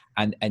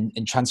and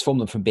transform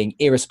them from being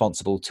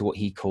irresponsible to what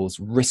he calls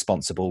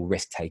responsible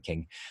risk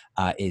taking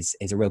is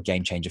a real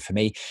game changer for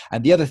me.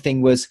 And the other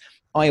thing was,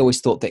 I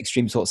always thought that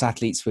extreme sports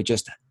athletes were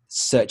just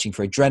searching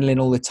for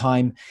adrenaline all the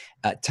time.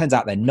 Turns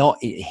out they're not.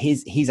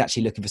 He's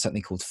actually looking for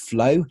something called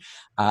flow,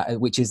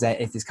 which is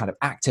this kind of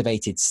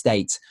activated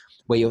state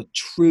where you're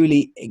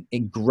truly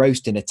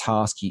engrossed in a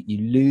task.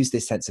 You lose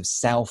this sense of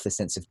self, this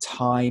sense of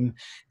time,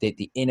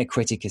 the inner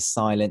critic is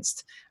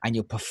silenced, and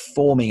you're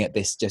performing at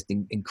this just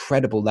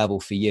incredible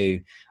level for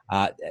you.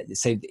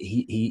 So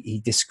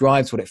he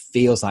describes what it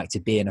feels like to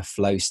be in a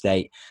flow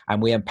state,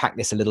 and we unpack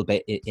this a little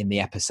bit in the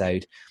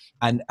episode.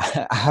 And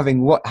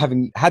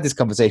having had this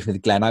conversation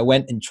with Glenn, I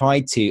went and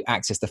tried to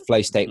access the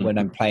flow state when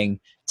I'm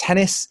playing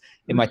tennis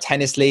in my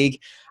tennis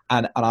league.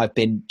 And I've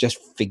been just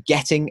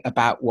forgetting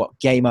about what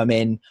game I'm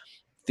in.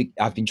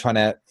 I've been trying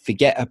to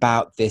forget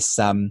about this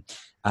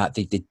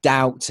the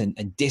doubt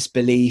and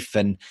disbelief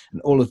and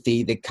all of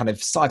the kind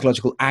of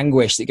psychological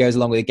anguish that goes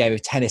along with a game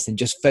of tennis, and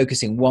just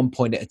focusing one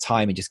point at a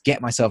time and just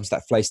get myself into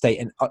that flow state.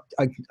 And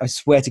I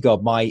swear to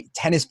God, my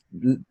tennis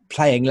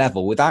playing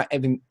level, without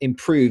having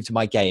improved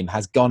my game,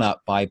 has gone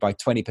up by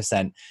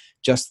 20%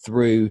 just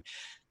through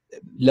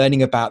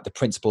learning about the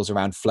principles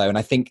around flow. And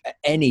I think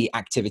any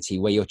activity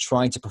where you're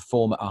trying to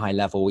perform at a high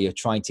level, where you're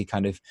trying to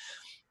kind of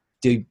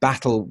do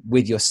battle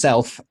with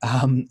yourself,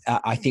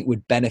 I think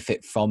would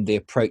benefit from the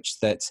approach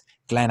that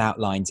Glenn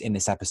outlines in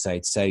this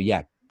episode. So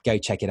yeah, go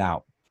check it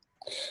out.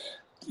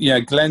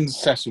 Yeah, Glenn's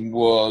session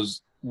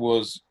was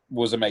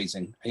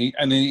amazing. He,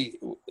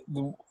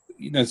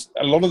 you know,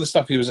 a lot of the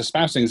stuff he was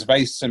espousing is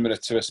very similar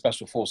to a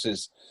special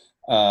forces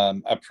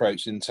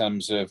approach in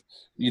terms of,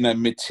 you know,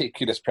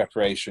 meticulous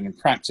preparation and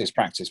practice.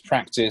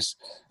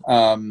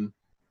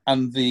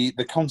 And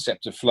the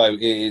concept of flow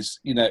is,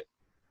 you know,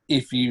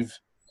 if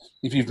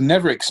you've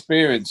never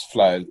experienced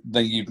flow,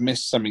 then you've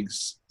missed something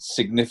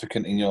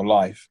significant in your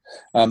life.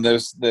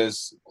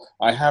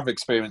 I have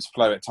experienced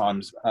flow at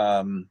times,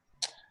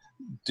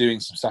 doing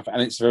some stuff, and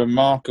it's a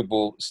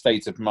remarkable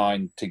state of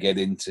mind to get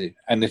into.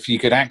 And if you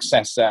could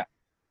access that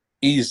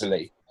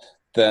easily,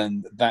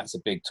 then that's a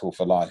big tool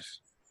for life.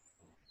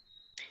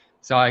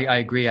 So I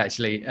agree,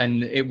 actually,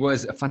 and it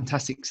was a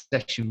fantastic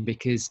session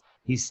because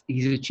he's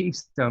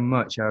achieved so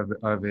much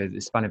over the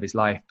span of his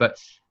life. But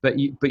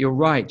you're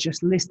right.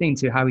 Just listening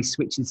to how he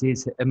switches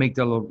his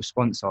amygdala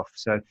response off.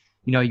 So,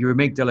 you know, your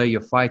amygdala,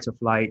 your fight or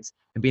flight,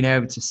 and being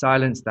able to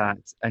silence that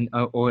and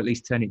or at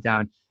least turn it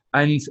down.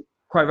 And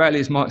quite rightly,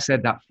 as Mark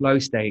said, that flow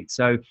state.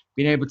 So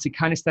being able to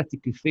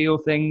kinesthetically feel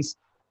things,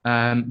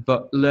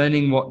 but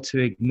learning what to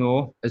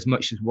ignore as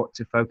much as what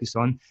to focus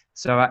on.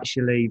 So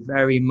actually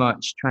very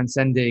much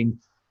transcending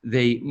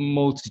the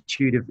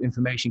multitude of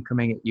information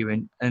coming at you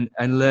and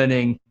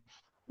learning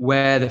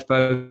where the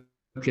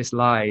focus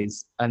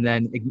lies, and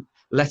then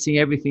letting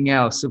everything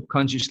else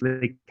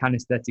subconsciously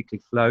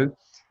kinesthetically flow.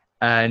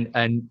 And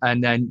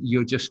then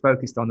you're just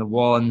focused on the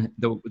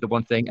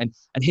one thing. And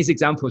his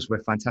examples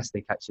were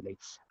fantastic, actually.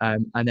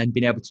 And then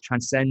being able to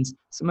transcend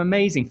some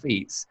amazing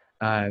feats,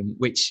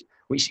 which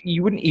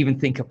you wouldn't even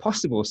think are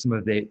possible. Some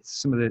of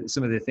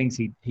the things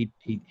he'd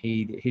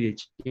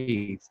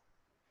achieved.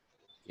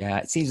 Yeah,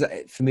 it seems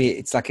like, for me,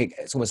 it's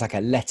almost like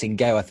a letting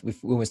go. We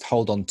almost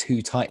hold on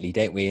too tightly,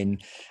 don't we?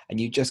 And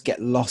you just get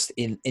lost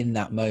in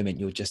that moment.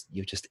 You're just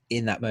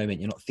in that moment.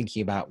 You're not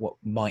thinking about what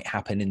might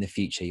happen in the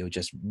future. You're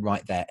just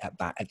right there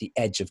at the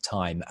edge of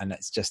time. And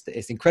it's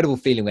an incredible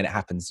feeling when it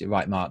happens. You're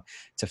right, Mark,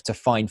 to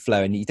find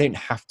flow. And you don't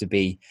have to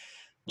be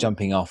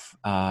jumping off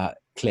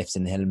cliffs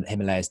in the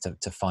Himalayas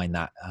to find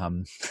that.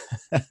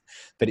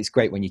 But it's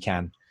great when you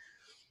can.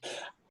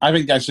 I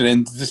think actually,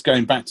 and just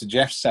going back to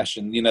Jeff's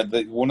session, you know,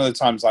 one of the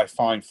times I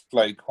find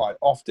flow quite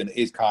often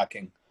is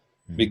kayaking,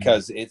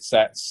 because it's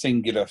that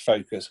singular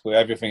focus where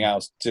everything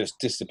else just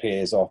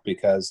disappears off,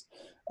 because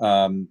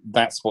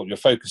that's what you're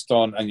focused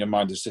on, and your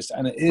mind is just,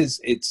 and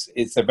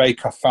it's a very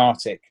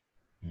cathartic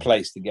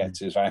place to get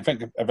to. So I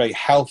think a very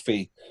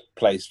healthy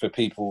place for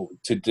people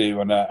to do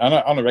on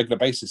a regular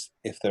basis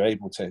if they're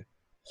able to.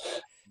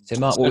 So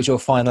Mark, what was your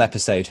final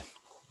episode?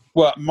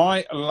 Well,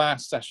 my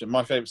last session,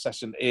 my favorite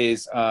session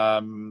is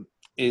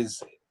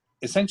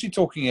essentially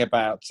talking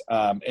about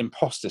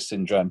imposter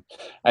syndrome,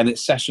 and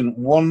it's session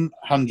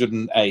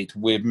 108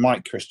 with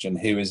Mike Christian,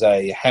 who is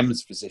a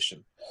HEMS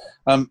physician.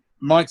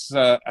 Mike's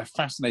a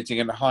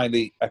fascinating and a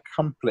highly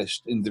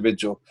accomplished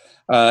individual.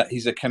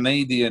 He's a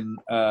Canadian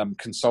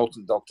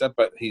consultant doctor,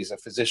 but he's a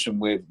physician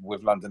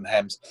with London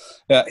HEMS.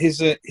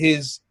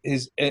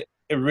 His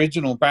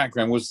original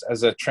background was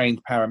as a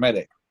trained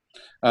paramedic.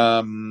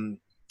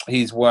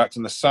 He's worked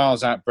on the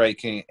SARS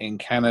outbreak in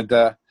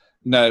Canada,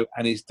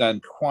 and he's done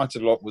quite a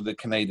lot with the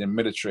Canadian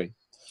military.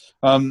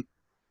 You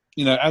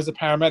know, as a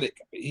paramedic,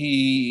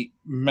 he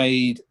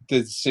made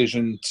the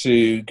decision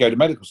to go to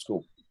medical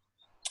school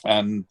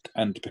and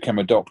to become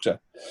a doctor.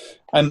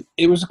 And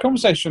it was a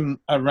conversation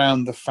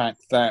around the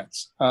fact that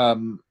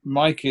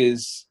Mike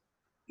is,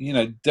 you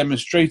know,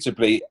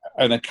 demonstrably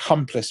an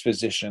accomplished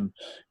physician.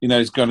 You know,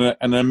 he's got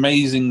an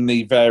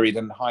amazingly varied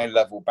and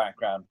high-level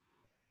background,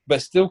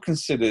 but still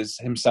considers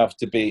himself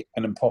to be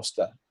an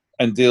imposter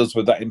and deals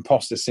with that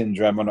imposter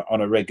syndrome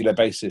on a regular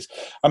basis.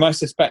 And I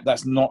suspect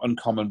that's not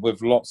uncommon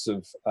with lots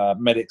of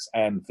medics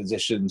and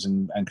physicians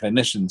and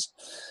clinicians.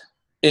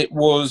 It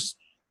was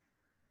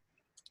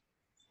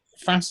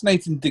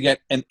fascinating to get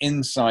an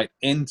insight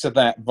into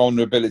that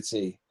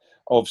vulnerability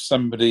of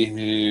somebody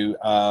who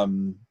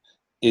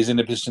is in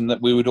a position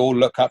that we would all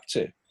look up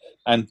to,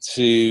 and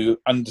to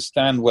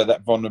understand where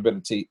that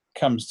vulnerability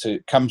comes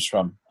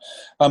from.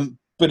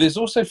 But it's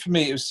also, for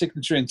me, it was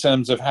signature in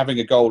terms of having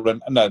a goal,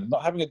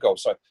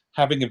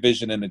 having a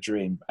vision and a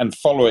dream, and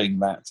following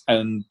that,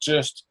 and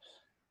just,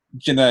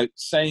 you know,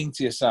 saying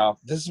to yourself,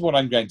 this is what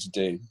I'm going to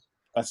do.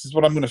 This is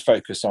what I'm going to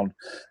focus on.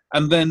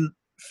 And then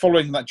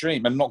following that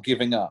dream and not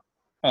giving up.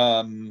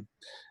 And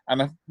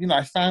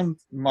I found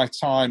my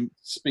time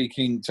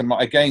speaking to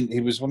Mike. Again,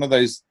 he was one of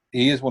those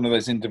one of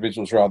those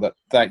individuals rather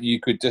that you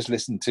could just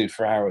listen to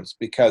for hours,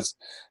 because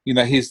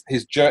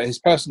his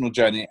personal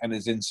journey and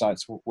his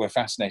insights were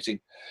fascinating,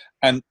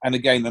 and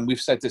again, and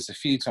we've said this a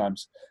few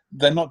times,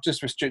 they're not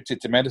just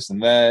restricted to medicine.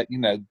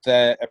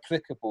 They're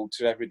applicable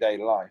to everyday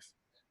life.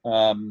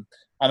 And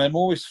I'm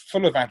always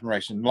full of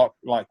admiration,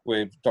 like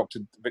with Dr.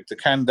 Victor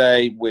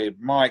Kande, with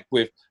Mike,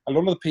 with a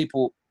lot of the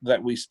people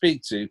that we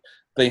speak to.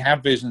 They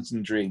have visions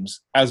and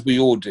dreams, as we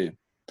all do,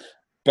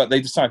 but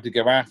they decide to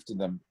go after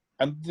them.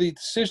 And the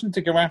decision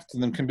to go after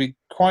them can be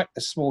quite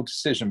a small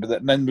decision, but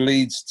that then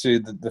leads to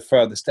the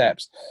further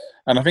steps.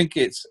 And I think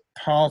it's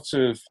part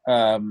of,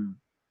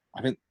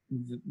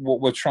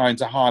 what we're trying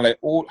to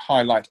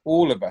highlight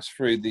all of us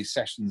through these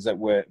sessions that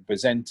we're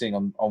presenting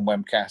on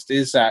Webcast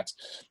is that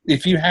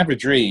if you have a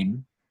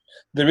dream,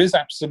 there is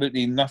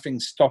absolutely nothing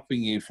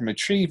stopping you from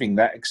achieving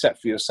that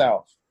except for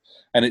yourself.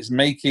 And it's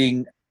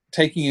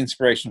taking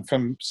inspiration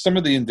from some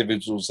of the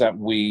individuals that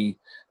we've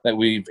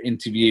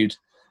interviewed,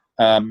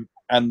 and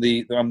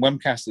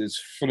Webcast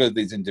is full of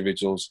these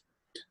individuals,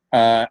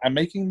 and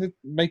making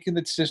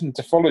the decision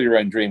to follow your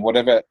own dream,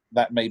 whatever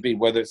that may be,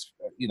 whether it's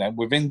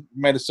within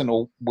medicine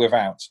or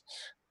without.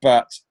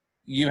 But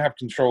you have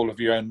control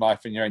of your own life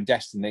and your own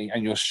destiny,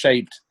 and you're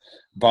shaped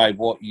by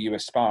what you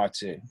aspire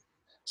to.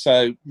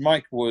 So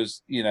Mike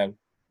was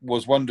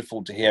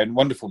wonderful to hear, and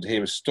wonderful to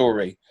hear his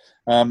story,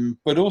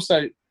 but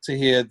also to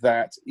hear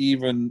that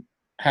even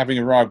having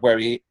arrived where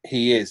he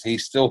is, he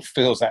still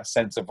feels that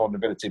sense of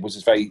vulnerability, which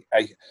is a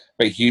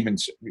very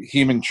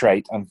human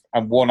trait,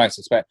 and one I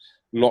suspect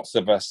lots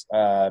of us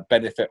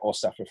benefit or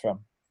suffer from.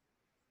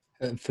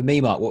 For me,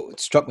 Mark, what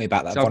struck me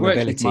about that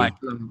vulnerability.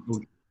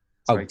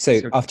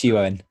 After you,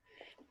 Owen.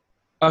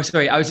 Oh,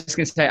 sorry. I was just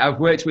going to say I've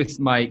worked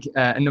with Mike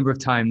a number of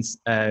times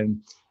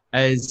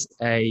as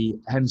a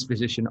HEMS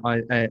physician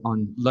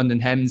on London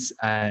HEMS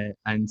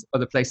and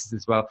other places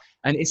as well.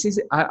 And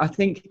I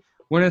think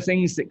one of the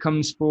things that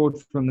comes forward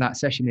from that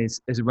session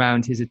is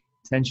around his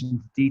attention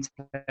to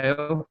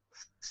detail.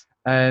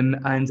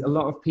 And a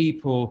lot of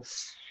people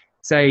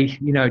say,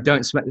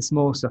 don't sweat the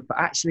small stuff, but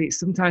actually it's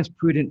sometimes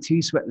prudent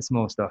to sweat the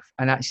small stuff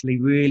and actually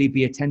really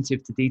be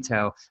attentive to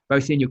detail,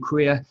 both in your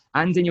career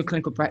and in your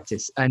clinical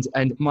practice.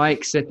 And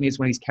Mike certainly is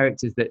one of these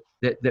characters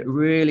that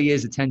really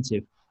is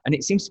attentive. And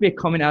it seems to be a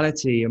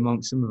commonality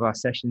amongst some of our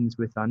sessions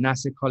with our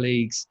NASA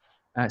colleagues,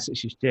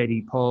 such as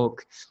JD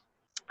Polk,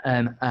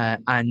 and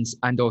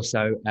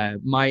also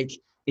Mike,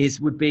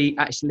 would be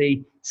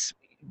actually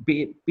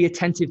be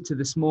attentive to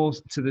the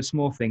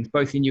small things,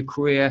 both in your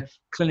career,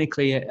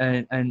 clinically,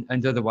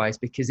 and otherwise,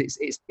 because it's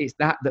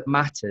that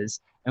matters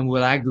and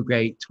will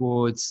aggregate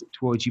towards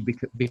you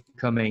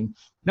becoming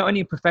not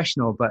only a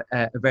professional but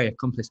a very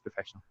accomplished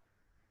professional.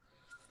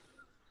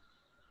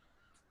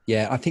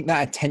 Yeah, I think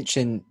that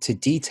attention to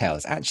detail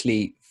is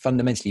actually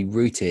fundamentally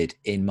rooted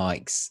in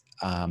Mike's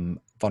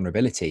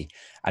vulnerability.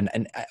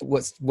 And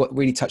what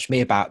really touched me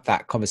about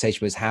that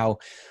conversation was how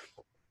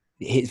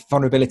his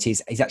vulnerability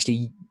is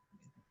actually,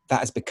 that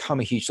has become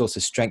a huge source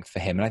of strength for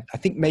him. And I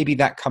think maybe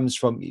that comes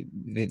from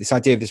this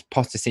idea of this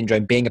imposter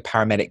syndrome, being a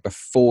paramedic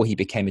before he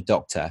became a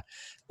doctor,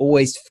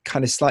 always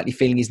kind of slightly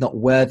feeling he's not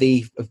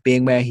worthy of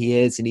being where he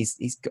is. And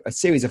he's got a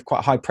series of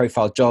quite high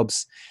profile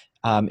jobs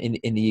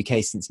in the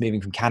UK since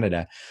moving from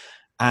Canada.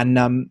 And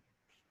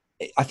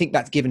I think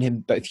that's given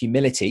him both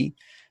humility,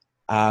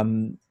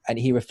 and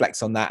he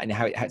reflects on that and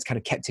how it's kind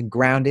of kept him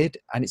grounded.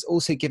 And it's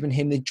also given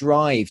him the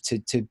drive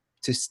to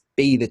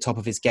be the top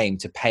of his game,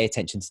 to pay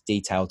attention to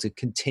detail, to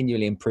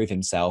continually improve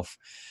himself,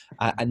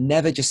 and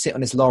never just sit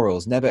on his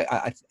laurels. Never,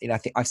 I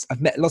think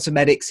I've met lots of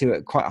medics who are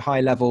at quite a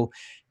high level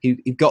who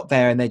got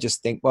there and they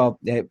just think, well,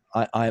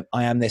 I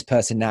am this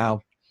person now.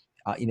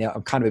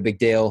 I'm kind of a big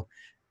deal.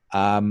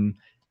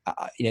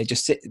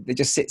 Just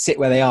sit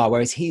where they are.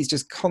 Whereas he's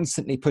just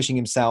constantly pushing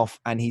himself,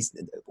 and he's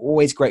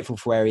always grateful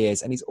for where he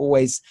is, and he's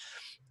always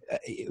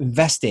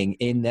investing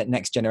in the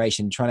next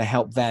generation, trying to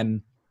help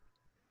them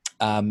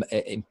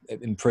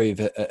improve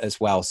as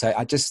well. So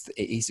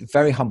he's a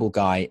very humble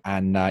guy,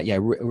 and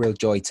real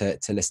joy to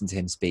listen to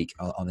him speak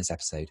on this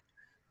episode.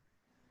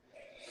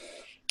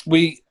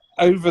 We,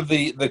 over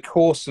the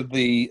course of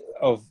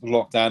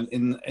lockdown,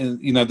 in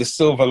the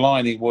silver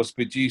lining was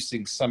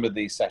producing some of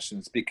these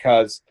sessions,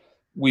 because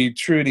we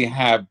truly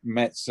have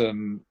met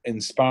some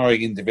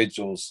inspiring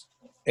individuals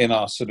in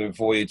our sort of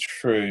voyage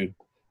through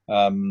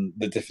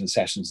the different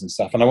sessions and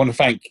stuff. And I want to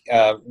thank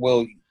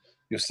Will,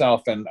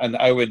 yourself, and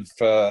Owen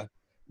for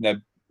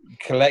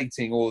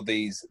collecting all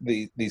these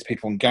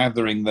people and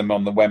gathering them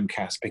on the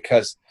Webcast,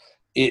 because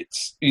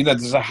it's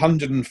there's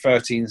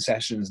 113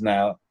 sessions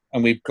now,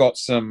 and we've got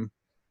some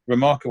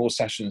remarkable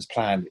sessions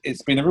planned.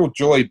 It's been a real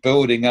joy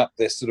building up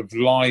this sort of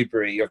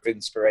library of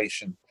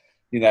inspiration,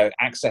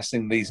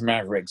 accessing these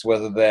mavericks,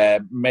 whether they're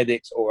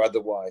medics or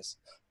otherwise.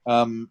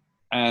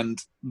 And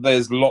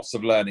there's lots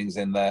of learnings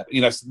in there.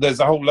 There's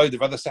a whole load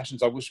of other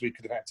sessions I wish we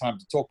could have had time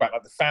to talk about,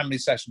 like the family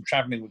session,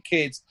 traveling with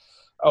kids.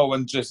 Oh,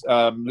 and just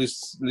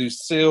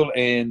Lucille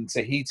in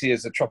Tahiti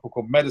as a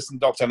tropical medicine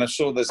doctor. And I'm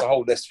sure there's a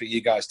whole list for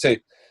you guys too.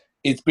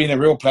 It's been a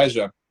real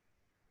pleasure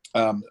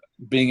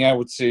being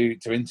able to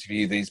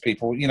interview these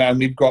people, and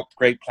we've got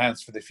great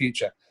plans for the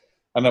future.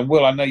 And then,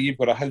 Will, I know you've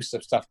got a host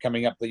of stuff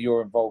coming up that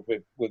you're involved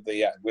with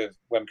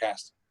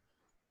Wemcast.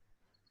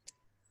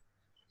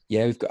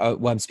 Yeah, we've got.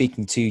 I'm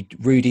speaking to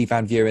Rudy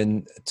Van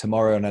Vuren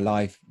tomorrow on a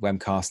live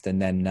Wemcast, and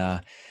then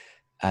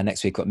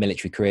next week we've got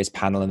military careers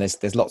panel, and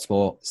there's lots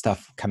more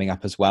stuff coming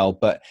up as well.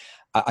 But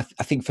I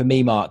think for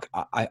me, Mark,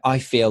 I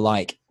feel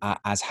like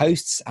as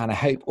hosts, and I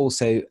hope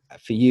also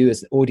for you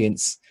as an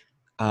audience,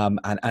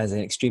 and as an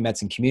extreme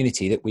medicine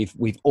community, that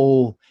we've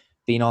all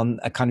been on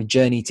a kind of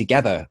journey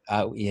together.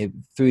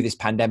 Through this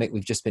pandemic,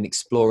 we've just been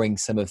exploring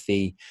some of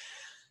the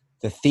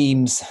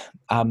themes,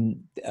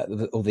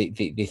 or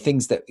the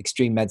things that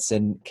extreme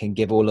medicine can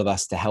give all of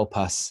us to help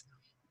us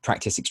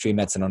practice extreme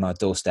medicine on our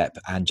doorstep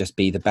and just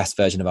be the best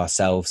version of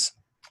ourselves.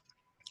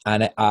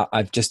 And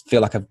I just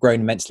feel like I've grown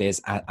immensely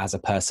as a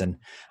person.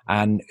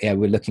 And we're all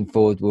looking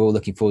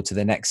forward to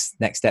the next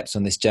steps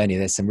on this journey.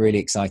 There's some really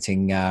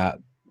exciting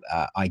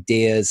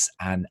ideas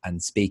and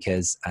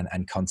speakers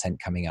and content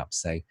coming up.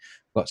 So we've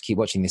got to keep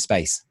watching this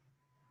space.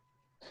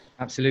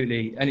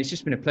 Absolutely. And it's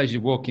just been a pleasure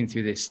walking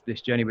through this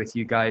journey with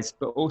you guys.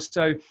 But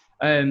also,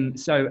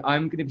 so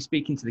I'm going to be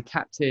speaking to the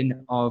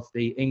captain of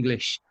the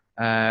English,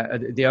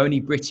 the only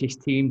British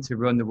team to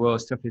run the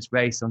world's toughest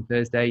race on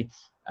Thursday.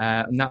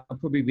 And that will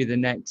probably be the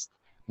next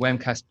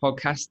Wemcast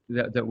podcast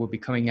that will be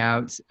coming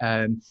out.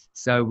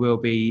 So we'll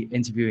be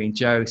interviewing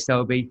Joe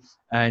Selby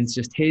and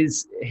just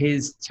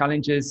his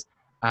challenges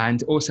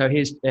and also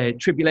his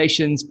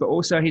tribulations, but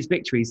also his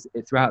victories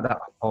throughout that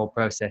whole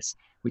process,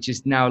 which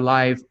is now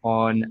live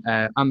on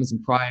Amazon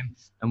Prime,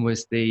 and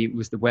was the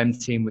WEM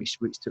team which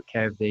took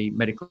care of the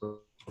medical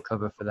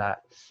cover for that.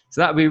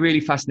 So that'll be a really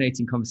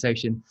fascinating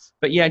conversation.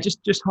 But yeah,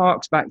 just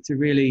harks back to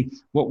really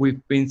what we've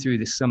been through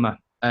this summer,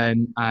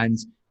 and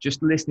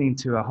just listening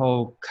to a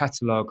whole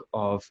catalogue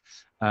of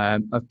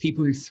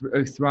people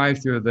who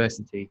thrive through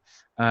adversity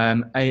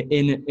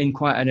in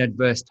quite an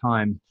adverse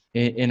time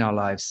in our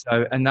lives.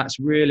 So, and that's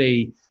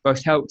really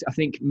both helped, I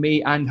think,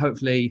 me and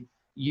hopefully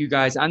you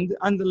guys and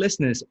the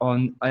listeners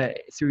on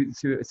through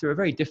a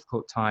very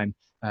difficult time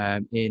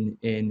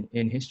in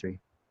history.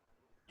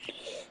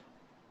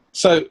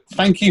 So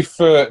thank you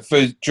for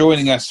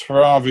joining us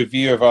for our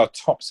review of our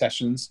top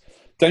sessions.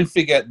 Don't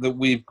forget that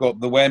we've got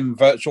the WEM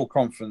virtual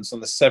conference on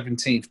the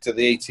 17th to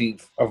the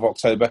 18th of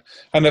October.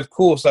 And of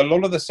course, a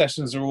lot of the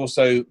sessions are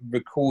also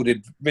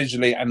recorded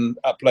visually and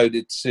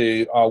uploaded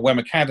to our WEM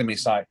Academy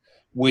site,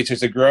 which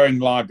is a growing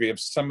library of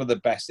some of the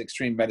best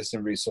extreme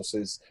medicine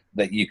resources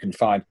that you can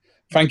find.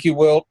 Thank you,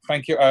 Will.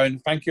 Thank you, Owen.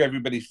 Thank you,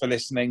 everybody, for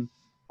listening.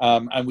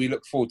 And we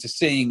look forward to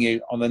seeing you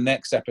on the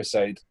next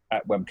episode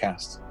at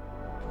Wemcast.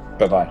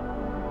 Bye-bye.